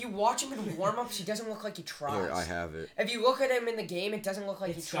 but if you watch him in warm-ups, he doesn't look like he tries. Here, I have it. If you look at him in the game, it doesn't look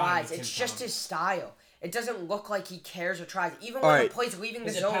like It's he gotta tries. be Tim It's just Thomas. his style. It doesn't look like he cares or tries. Even All when right. the play's leaving the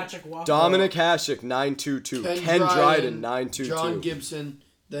Is it zone. Patrick Walker? Dominic Hasek 9.22. Ken Dryden 9.22. John Gibson,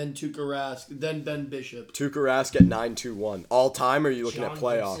 then Tuukka Rask, then Ben Bishop. Tuukka Rask at 9.21. All time, or are you looking John at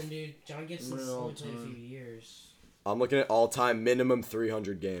playoff? Gibson, dude. John Gibson's only played a few years. I'm looking at all time, minimum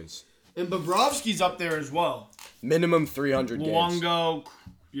 300 games. And Bobrovsky's up there as well. Minimum 300 games. Luongo,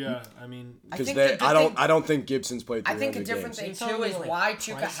 yeah, I mean... Because think the good thing- I don't think Gibson's played I 300 think a different games. thing too is why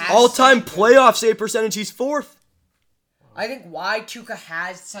Tuca has All-time such a good- playoff save percentage, he's 4th. I think why Tuca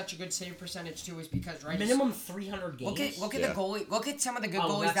has such a good save percentage too is because Minimum 300 games. Look at Yeah. the goalie. Look at some of the good Oh,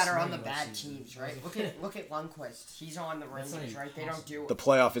 goalies that's that are on the regular bad season. teams, right? Look at Lundqvist. He's on the That's Rangers, not right? They don't do The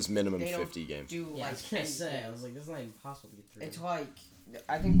playoff is minimum they don't 50 games. do Yeah, I like was gonna say. anything. I was like, that's not even possible to get through. It's like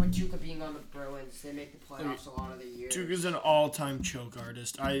I think with Tuca being on the Bruins, they make the playoffs a lot of the year. Tuukka's an all-time choke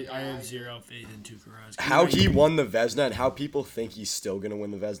artist. I have zero faith in Tuukka Rask. How he won the Vezina and how people think he's still going to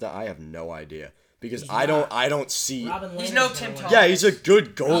win the Vezina, I have no idea. Because I don't see... Robin He's Lehner's no gonna Tim win. Thomas. Yeah, he's a good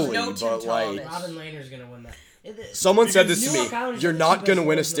He's goalie, no Tim but like... Thomas. Robin Lehner's gonna win that. Someone said Because this to New me, York Islanders you're have the not two going to best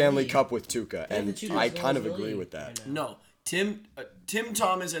win a goalies in the Stanley league. Cup with Tuukka, They have the and two I best kind of goalies in the agree league with that. right now. No, Tim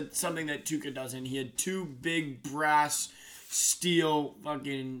Thomas had something that Tuukka doesn't. He had 2 big brass steel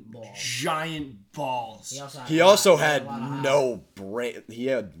fucking giant balls. He also a had lot of high. no brain. He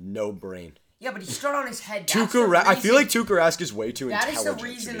had no brain. Yeah, but he stood on his head. That's Tuukka the Rask, I feel reason- like Tuukka Rask is way too that is intelligent the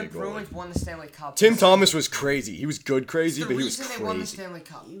reason to the be a goalie. Bruins won the Stanley Cup. Tim Thomas was crazy. He was good crazy, The but he was reason they won the crazy. Stanley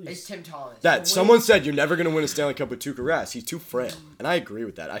Cup is Tim Thomas. That someone said you're never going to win a Stanley Cup with Tuukka Rask. He's too frail, and I agree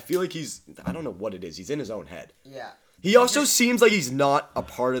with that. I feel like I don't know what it is. He's in his own head. Yeah. He also seems like he's not a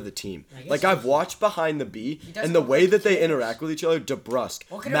part of the team. guess Like I've watched Behind the B, doesn't and the look way like that he they cares. interact with each other, DeBrusque,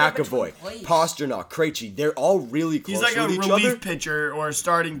 Look at him in McAvoy, between plays. Pasternak, Krejci, they're all really close He's like a with each relief other. pitcher or a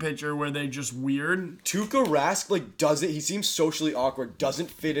starting pitcher where they just weird. Tuukka Rask does it. He seems socially awkward.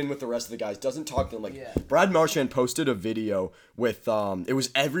 Doesn't fit in with the rest of the guys. Doesn't talk to them. Yeah. Brad Marchand posted a video with it was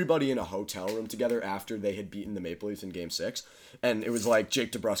everybody in a hotel room together after they had beaten the Maple Leafs in Game 6, and it was like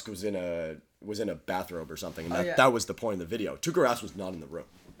Jake DeBrusque was in a bathrobe or something, and that was the point of the video. Tuukka Rask was not in the room.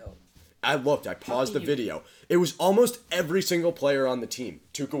 No. I paused the video. It was almost every single player on the team.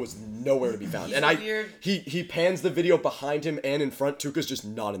 Tuukka was nowhere to be found. And he pans the video behind him and in front. Tuukka's just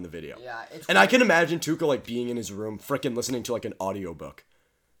not in the video. Yeah, it's and weird. I can imagine Tuukka like being in his room, freaking listening to like an audiobook.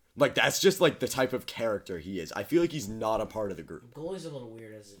 Like that's just like the type of character he is. I feel like he's not a part of the group. Goalie's a little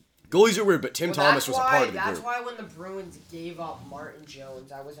weird as it. Goalies are weird, but Tim Thomas was a part of the group. That's why when the Bruins gave up Martin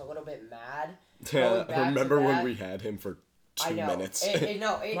Jones, I was a little bit mad. Yeah, remember when we had him for 2 minutes?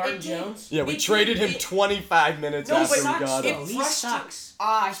 Martin Jones? Yeah, we traded him 25 minutes after we got him. He sucks.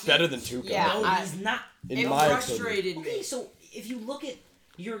 Better than Tuukka. Yeah, no, he's not. In my frustrated opinion. me. Okay, so if you look at,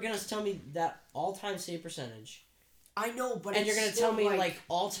 you're gonna tell me that all-time save percentage. I know, but and you're gonna tell me like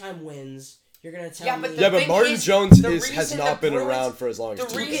all-time wins. You're gonna tell me. But Martin Jones has not been around for as long as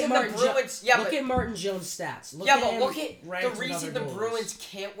the reason the Bruins. Look at Martin Jones' stats. Look at the reason the Bruins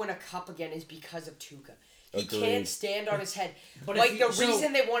can't win a cup again is because of Tuukka. He can't stand on his head. But like the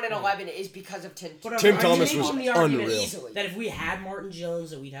reason they won at 11 is because of Tim. Tim Thomas was unreal. That if we had Martin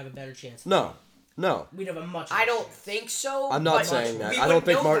Jones, that we'd have a better chance. No. We'd have a much. I don't think so. I'm not saying that. I don't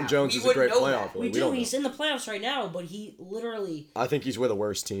think Martin Jones is a great playoff player. We do. He's in the playoffs right now, but he literally. I think he's with a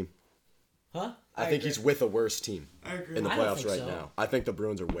worse team. Huh? I think he's with a worse team in the playoffs right so. now. I think the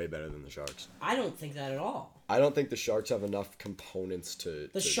Bruins are way better than the Sharks. I don't think that at all. I don't think the Sharks have enough components to.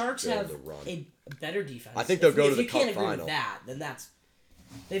 The Sharks have a better defense. I think they'll go to the cup final. If you can't agree with that, then that's.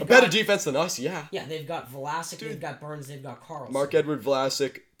 Better defense than us, yeah. Yeah, they've got Vlasic, they've got Burns, they've got Carlson. Mark-Edward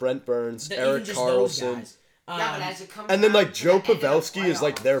Vlasic, Brent Burns, Erik Karlsson. But as it comes and then like Joe Pavelski is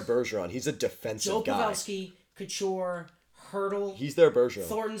like their Bergeron. He's a defensive guy. Joe Pavelski, Couture, Hurdle. He's their Bergeron.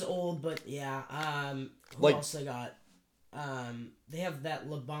 Thornton's old, but yeah. Who else they got? They have that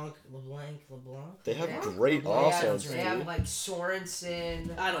LeBlanc. They have great offense. They have like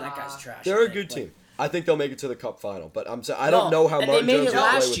Sorensen. I know that guy's trash. They're a good team. I think they'll make it to the Cup final, but I don't know how Martin Jones will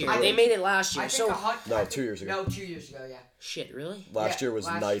play with the Bruins. They made it last year. No, 2 years ago. No, 2 years ago, yeah. Shit, really? Last year was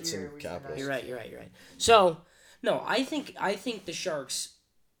Knights and Capitals. You're right. So, no, I think the Sharks,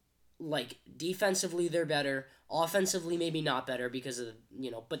 like, defensively they're better. Offensively maybe not better because of,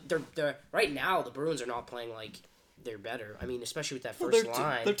 but they're right now the Bruins are not playing like they're better. I mean, especially with that first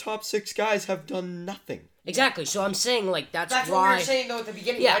line. Their top 6 guys have done nothing. Exactly. So I'm saying like that's why. What we were saying though at the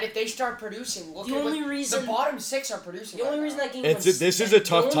beginning. Yeah. Right? If they start producing, look the bottom 6 are producing. The only reason that game this is a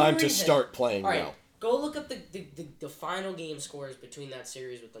tough time to start playing now. Go look up the final game scores between that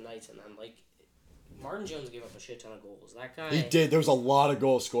series with the Knights and them. Like Martin Jones gave up a shit ton of goals. That guy. He did. There was a lot of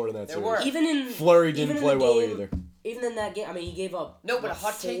goals scored in that series. Were. Even in Fleury didn't play well either. Even in that game, I mean, he gave up. No, but a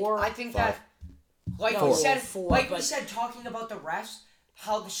hot take. I think that. We said, talking about the refs,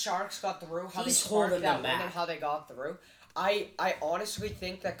 how the Sharks got through, how they sparked that win, and how they got through. I honestly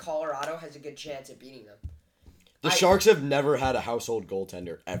think that Colorado has a good chance at beating them. The Sharks have never had a household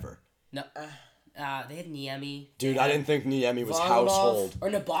goaltender ever. No, they had Niemi. Dude, I didn't think Niemi was household. Or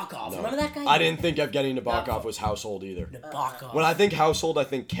Nabokov. No. Remember that guy? I didn't think Evgeny Nabokov was household either. Nabokov. When I think household, I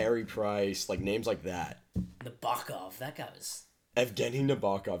think Carey Price, like names like that. Nabokov, that guy was. Evgeny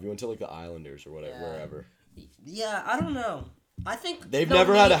Nabokov. You went to like the Islanders or whatever, wherever. Yeah, I don't know. I think they've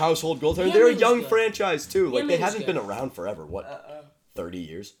never had a household goaltender. They're a young franchise too. Like they haven't been around forever. What? 30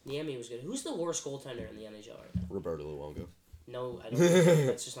 years. Niemi was good. Who's the worst goaltender in the NHL right now? Roberto Luongo. No, I don't think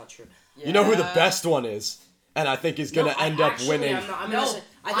that's just not true. Yeah. You know who the best one is? And I think he's going to end up winning.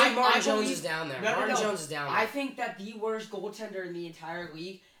 I think Martin Jones is down there. Martin Jones is down there. I think that the worst goaltender in the entire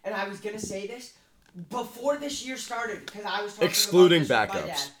league, and I was going to say this before this year started, because I was talking excluding about this backups. With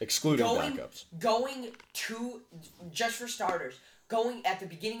my dad. Excluding backups. Going to, just for starters, going at the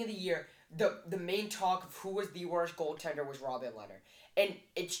beginning of the year, the main talk of who was the worst goaltender was Robin Leonard. And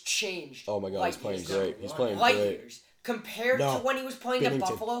it's changed. Oh my God, he's playing great. He's playing light great. Years. Compared to when he was playing at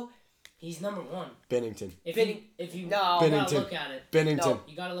Buffalo. He's number 1. Bennington. If you Bennington. look at it. Bennington. No,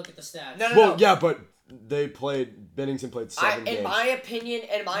 you gotta look at the stats. No. Yeah, but Bennington played 7 games. In my opinion.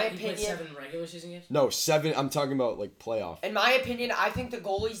 Played 7 regular season games? No, 7. I'm talking about like playoff. In my opinion, I think the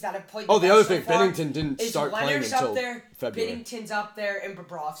goalies that have played. The other thing, so far Bennington didn't start playing until up there, February. Bennington's up there, and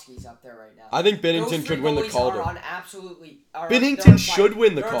Bobrovsky's up there right now. I think Bennington could win the Calder. Bennington should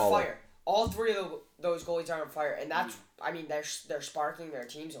win the Calder. All 3 of those goalies are on fire, and that's. I mean, they're sparking their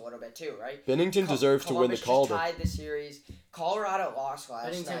teams a little bit too, right? Bennington deserves to win the Calder. Tied the series. Colorado lost last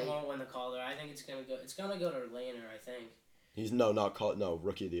night. Bennington won't win the Calder. I think it's gonna go. It's gonna go to Lehner. I think. He's no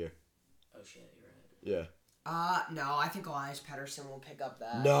rookie of the year. Oh shit, you're right. Yeah. No, I think Elias Pettersson will pick up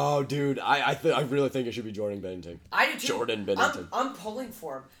that. No, dude, I really think it should be Jordan Bennington. I do too. Jordan Bennington. I'm pulling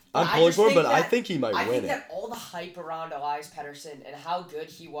for him. But I think he might win it. I think that all the hype around Elias Pettersson and how good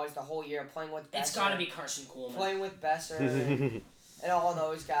he was the whole year playing with Besser. It's got to be Carson Coolman. Playing with Besser. and all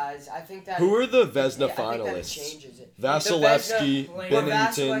those guys. I think that. Who are the Vezina I think that finalists? changes it. Vasilevsky, The Vezina- Binnington,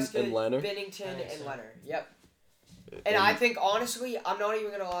 Vasilevsky, and Leonard. Binnington and Leonard. Yep. And I think honestly, I'm not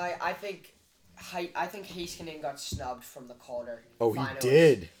even gonna lie. I think Heiskanen got snubbed from the Calder. Oh, he finalists.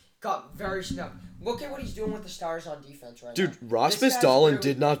 did. Got very snubbed. Look at what he's doing with the Stars on defense right now. Dude, Rasmus This guy's Dahlin literally-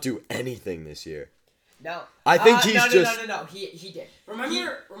 did not do anything this year. No. I think he's no, just. No. He did.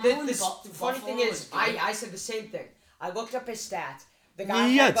 Remember when The Buffalo funny thing was is, good? I said the same thing. I looked up his stats. The guy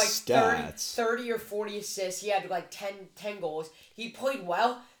He had had like stats. 30 or 40 assists. He had like 10 goals. He played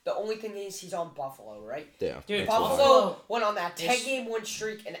well. The only thing is he's on Buffalo, right? Yeah. Dude, that's why. Buffalo went on that This- 10-game win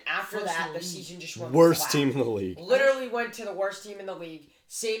streak, and after First that, in the the league. season just went Worst flat. team in the league. Literally went to the worst team in the league.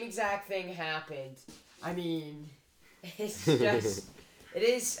 Same exact thing happened. I mean, it's just... It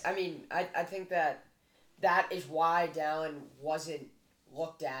is... I mean, I think that is why Dallin wasn't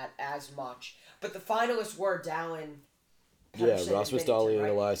looked at as much. But the finalists were Dallin... Yeah, Pedersen, Rasmus and Binnington, Dahlin and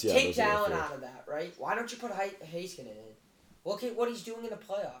right? Elias. Yeah, Take those are the Dallin three. out of that, right? Why don't you put Heiskanen in? Look at what he's doing in the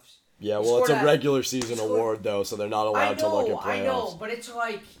playoffs. Yeah, He well, it's scored a at- regular season he scored- award, though, so they're not allowed to look at playoffs. I know, but it's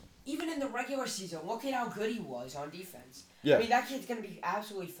like, even in the regular season, look at how good he was on defense. Yeah. I mean, that kid's going to be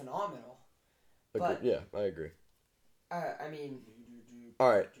absolutely phenomenal. But- Yeah, I agree. I mean, All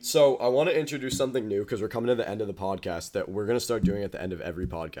right, so I want to introduce something new because we're coming to the end of the podcast that we're going to start doing at the end of every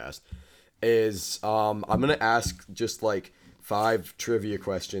podcast. I'm going to ask just like 5 trivia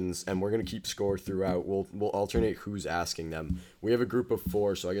questions, and we're going to keep score throughout. We'll alternate who's asking them. We have a group of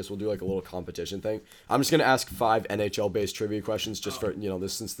 4, so I guess we'll do like a little competition thing. I'm just going to ask 5 NHL-based trivia questions just for,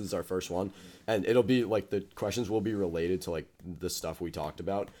 since this is our first one. And it'll be like the questions will be related to like the stuff we talked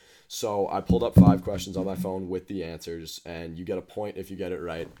about. So I pulled up 5 questions on my phone with the answers, and you get a point if you get it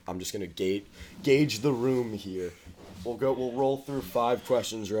right. I'm just going to gauge the room here. We'll roll through 5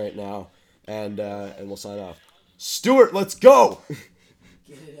 questions right now, and we'll sign off. Stuart, let's go!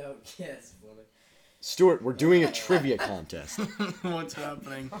 Get it out. Yes, funny. Stuart, we're doing a trivia contest. What's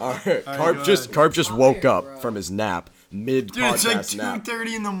happening? All right, go Carp just woke here, up bro. from his nap mid Dude, it's like podcast nap.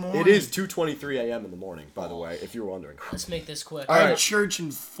 2:30 in the morning. It is 2:23 a.m. in the morning, by the way, if you were wondering. Let's make this quick. I have Alright. church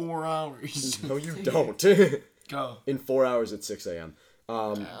in 4 hours. No, you don't. Go. In 4 hours at 6 a.m.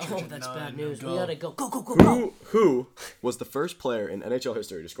 Oh, that's No, bad no, news. go. We gotta go. Go. Who was the first player in NHL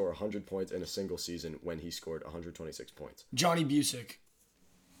history to score 100 points in a single season when he scored 126 points? Johnny Busick.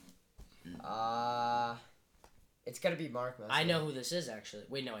 it's going to be Mark Messier. I know who this is, actually.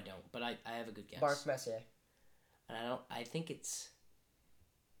 Wait, no, I don't. But I have a good guess. Mark Messier. And I think it's...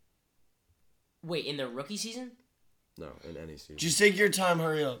 Wait, in the rookie season? No, in any season. Just take your time.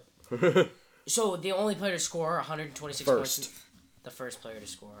 Hurry up. So, the only player to score 126 First. points... The first player to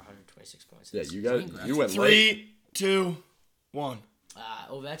score 126 points. Yeah, It's you went late. 3, 2, 1.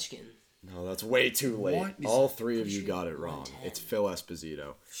 Ovechkin. No, that's way too late. What is- All 3 of you got it wrong. It's Phil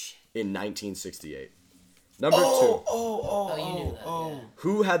Esposito in 1968. Number 2. Oh, you knew that. Yeah.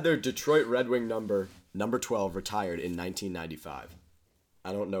 Who had their Detroit Red Wing number 12 retired in 1995?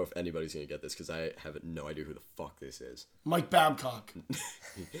 I don't know if anybody's going to get this because I have no idea who the fuck this is. Mike Babcock.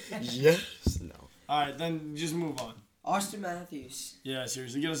 Yes. No. All right, then just move on. Austin Matthews. Yeah,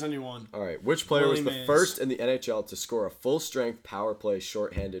 seriously, get us a new one. All right. Which player was Willie the Mays. first in the NHL to score a full-strength power play,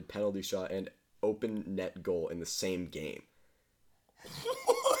 shorthanded penalty shot, and open net goal in the same game?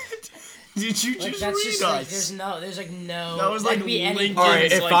 What? Did you Like, just that's read just us? like, there's no... That was that like could be any Lincoln's, All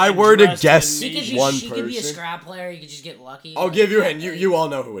right, if like, I were to dressed guess in He could navy. be, one he could be a person. scrap player. You could just get lucky. I'll give you a hint. You all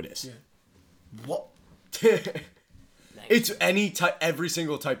know who it is. What? It's every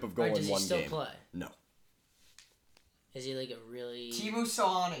single type of goal Or in does he one still game. play? No. Is he like a really... Timu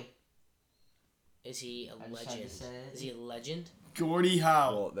Solani. Is he a just had to legend? say it. Is he a legend? Gordie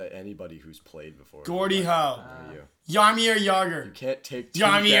Howe. Well, that anybody who's played before. Gordie Howe. You. Yarmir You Yager. can't take 2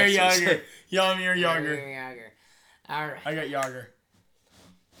 Yarmir guesses. Yager. Yarmir Yager. Yager. All right. I got Yager.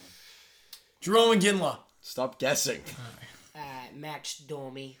 Jerome McGinley. Stop guessing. Max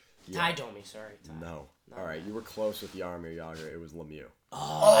Domi. Yeah. Ty Domi, sorry. Ty. No. All right, you were close with Yarmir Yager. It was Lemieux.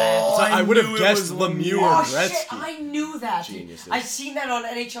 Oh, So I would have knew it guessed was Lemieux Oh, or shit, Gretzky. I knew that. Dude. Geniuses. I seen that on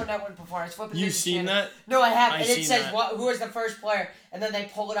NHL Network before. I was flipping You through the seen channel. that? No, I have. I And it seen says that. who was the first player, and then they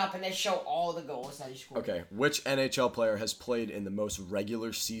pull it up and they show all the goals that he scored. Okay, which NHL player has played in the most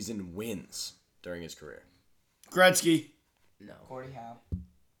regular season wins during his career? Gretzky. No. Gordie Howe.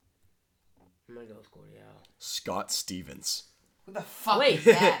 I'm going to go with Gordie Howe. Scott Stevens. Who the fuck Wait. is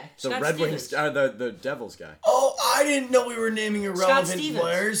that? The Scott Red Wings, Stevens. the Devils guy. Oh, I didn't know we were naming irrelevant Stevens.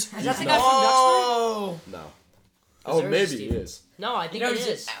 players. Is that the guy from Oh. No. Oh, There's maybe Steve. he is. No, I think it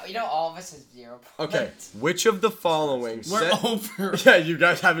is. All of us is 0 points. Okay, which of the following... We're over. Yeah, you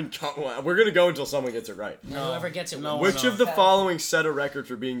guys haven't got one. We're going to go until someone gets it right. Whoever gets it No, wins. Which of the following set a record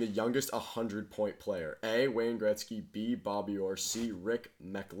for being the youngest 100-point player? A. Wayne Gretzky, B. Bobby Orr, C. Rick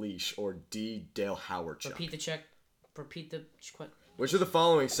McLeish, or D. Dale Howard. Repeat the Which of the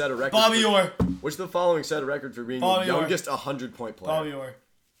following set a record? Bobby Orr. Which of the following set a record for being Bobby the Orr. youngest 100-point player? Bobby Orr.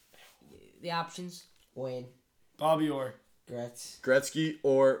 The options. Wayne. Bobby Orr. Gretz. Gretzky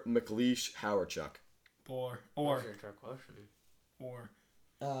or McLeish, Howard. Or.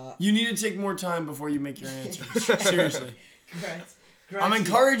 You need to take more time before you make your answers. Seriously. Gretz. I'm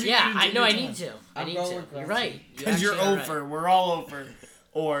encouraging you. Yeah, to I take know. your I time. need to. I I'm need going to. with You're Gretzky. right. Because you're actually are over. right. We're all over.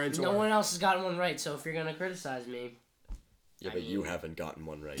 Or it's No or. one else has gotten one right, so if you're gonna criticize me, Yeah, but you haven't gotten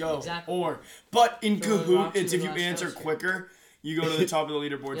one right. Go. Exactly. Or. But in So Kahoot, option it's if the you last answer question. quicker, you go to the top of the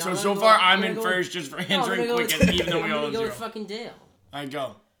leaderboard. Yeah, so I'm so gonna go- far, I'm I'm gonna in go- first just for No, I'm answering gonna go with- quickest, even though we I'm all gonna have go 0. with fucking Dale. I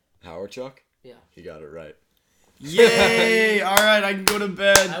go. Howard. Yeah. He got it right. Yay! All right, I can go to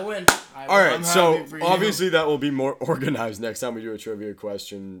bed. I win. All right, I'm so happy for you. obviously that will be more organized next time we do a trivia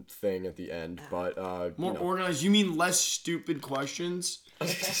question thing at the end. But More you know. organized. You mean less stupid questions? Am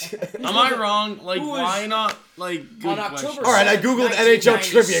I wrong? Like, why not like good On questions? October All right, I googled NHL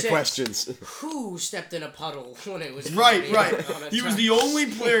trivia 1996. questions. Who stepped in a puddle when it was Right, raining right. on a He was truck? the only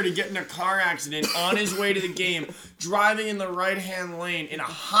player to get in a car accident on his way to the game, driving in the right-hand lane in a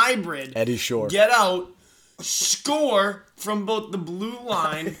hybrid. Eddie Shore. Get out, score from both the blue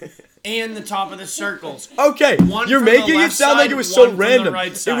line and the top of the circles. Okay, One you're from the making it left sound like side, it was one so from the random.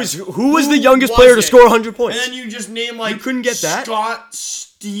 right It side. was who was the Who youngest was player to it? score 100 points? And then you just name like couldn't get that? Scott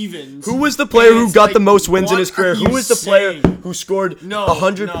Stevens. Who was the player And who it's got like, the most wins in what his career? are Who you was the player saying? who scored No,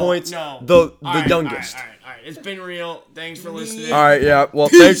 100 no, points? no. The All right, youngest. All right. It's been real. Thanks for listening. All right, yeah. Well,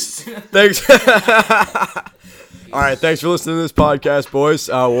 Peace. thanks. All right, thanks for listening to this podcast, boys.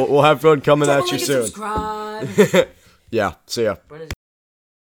 We'll have fun coming at you Like and soon. subscribe. Yeah, see ya.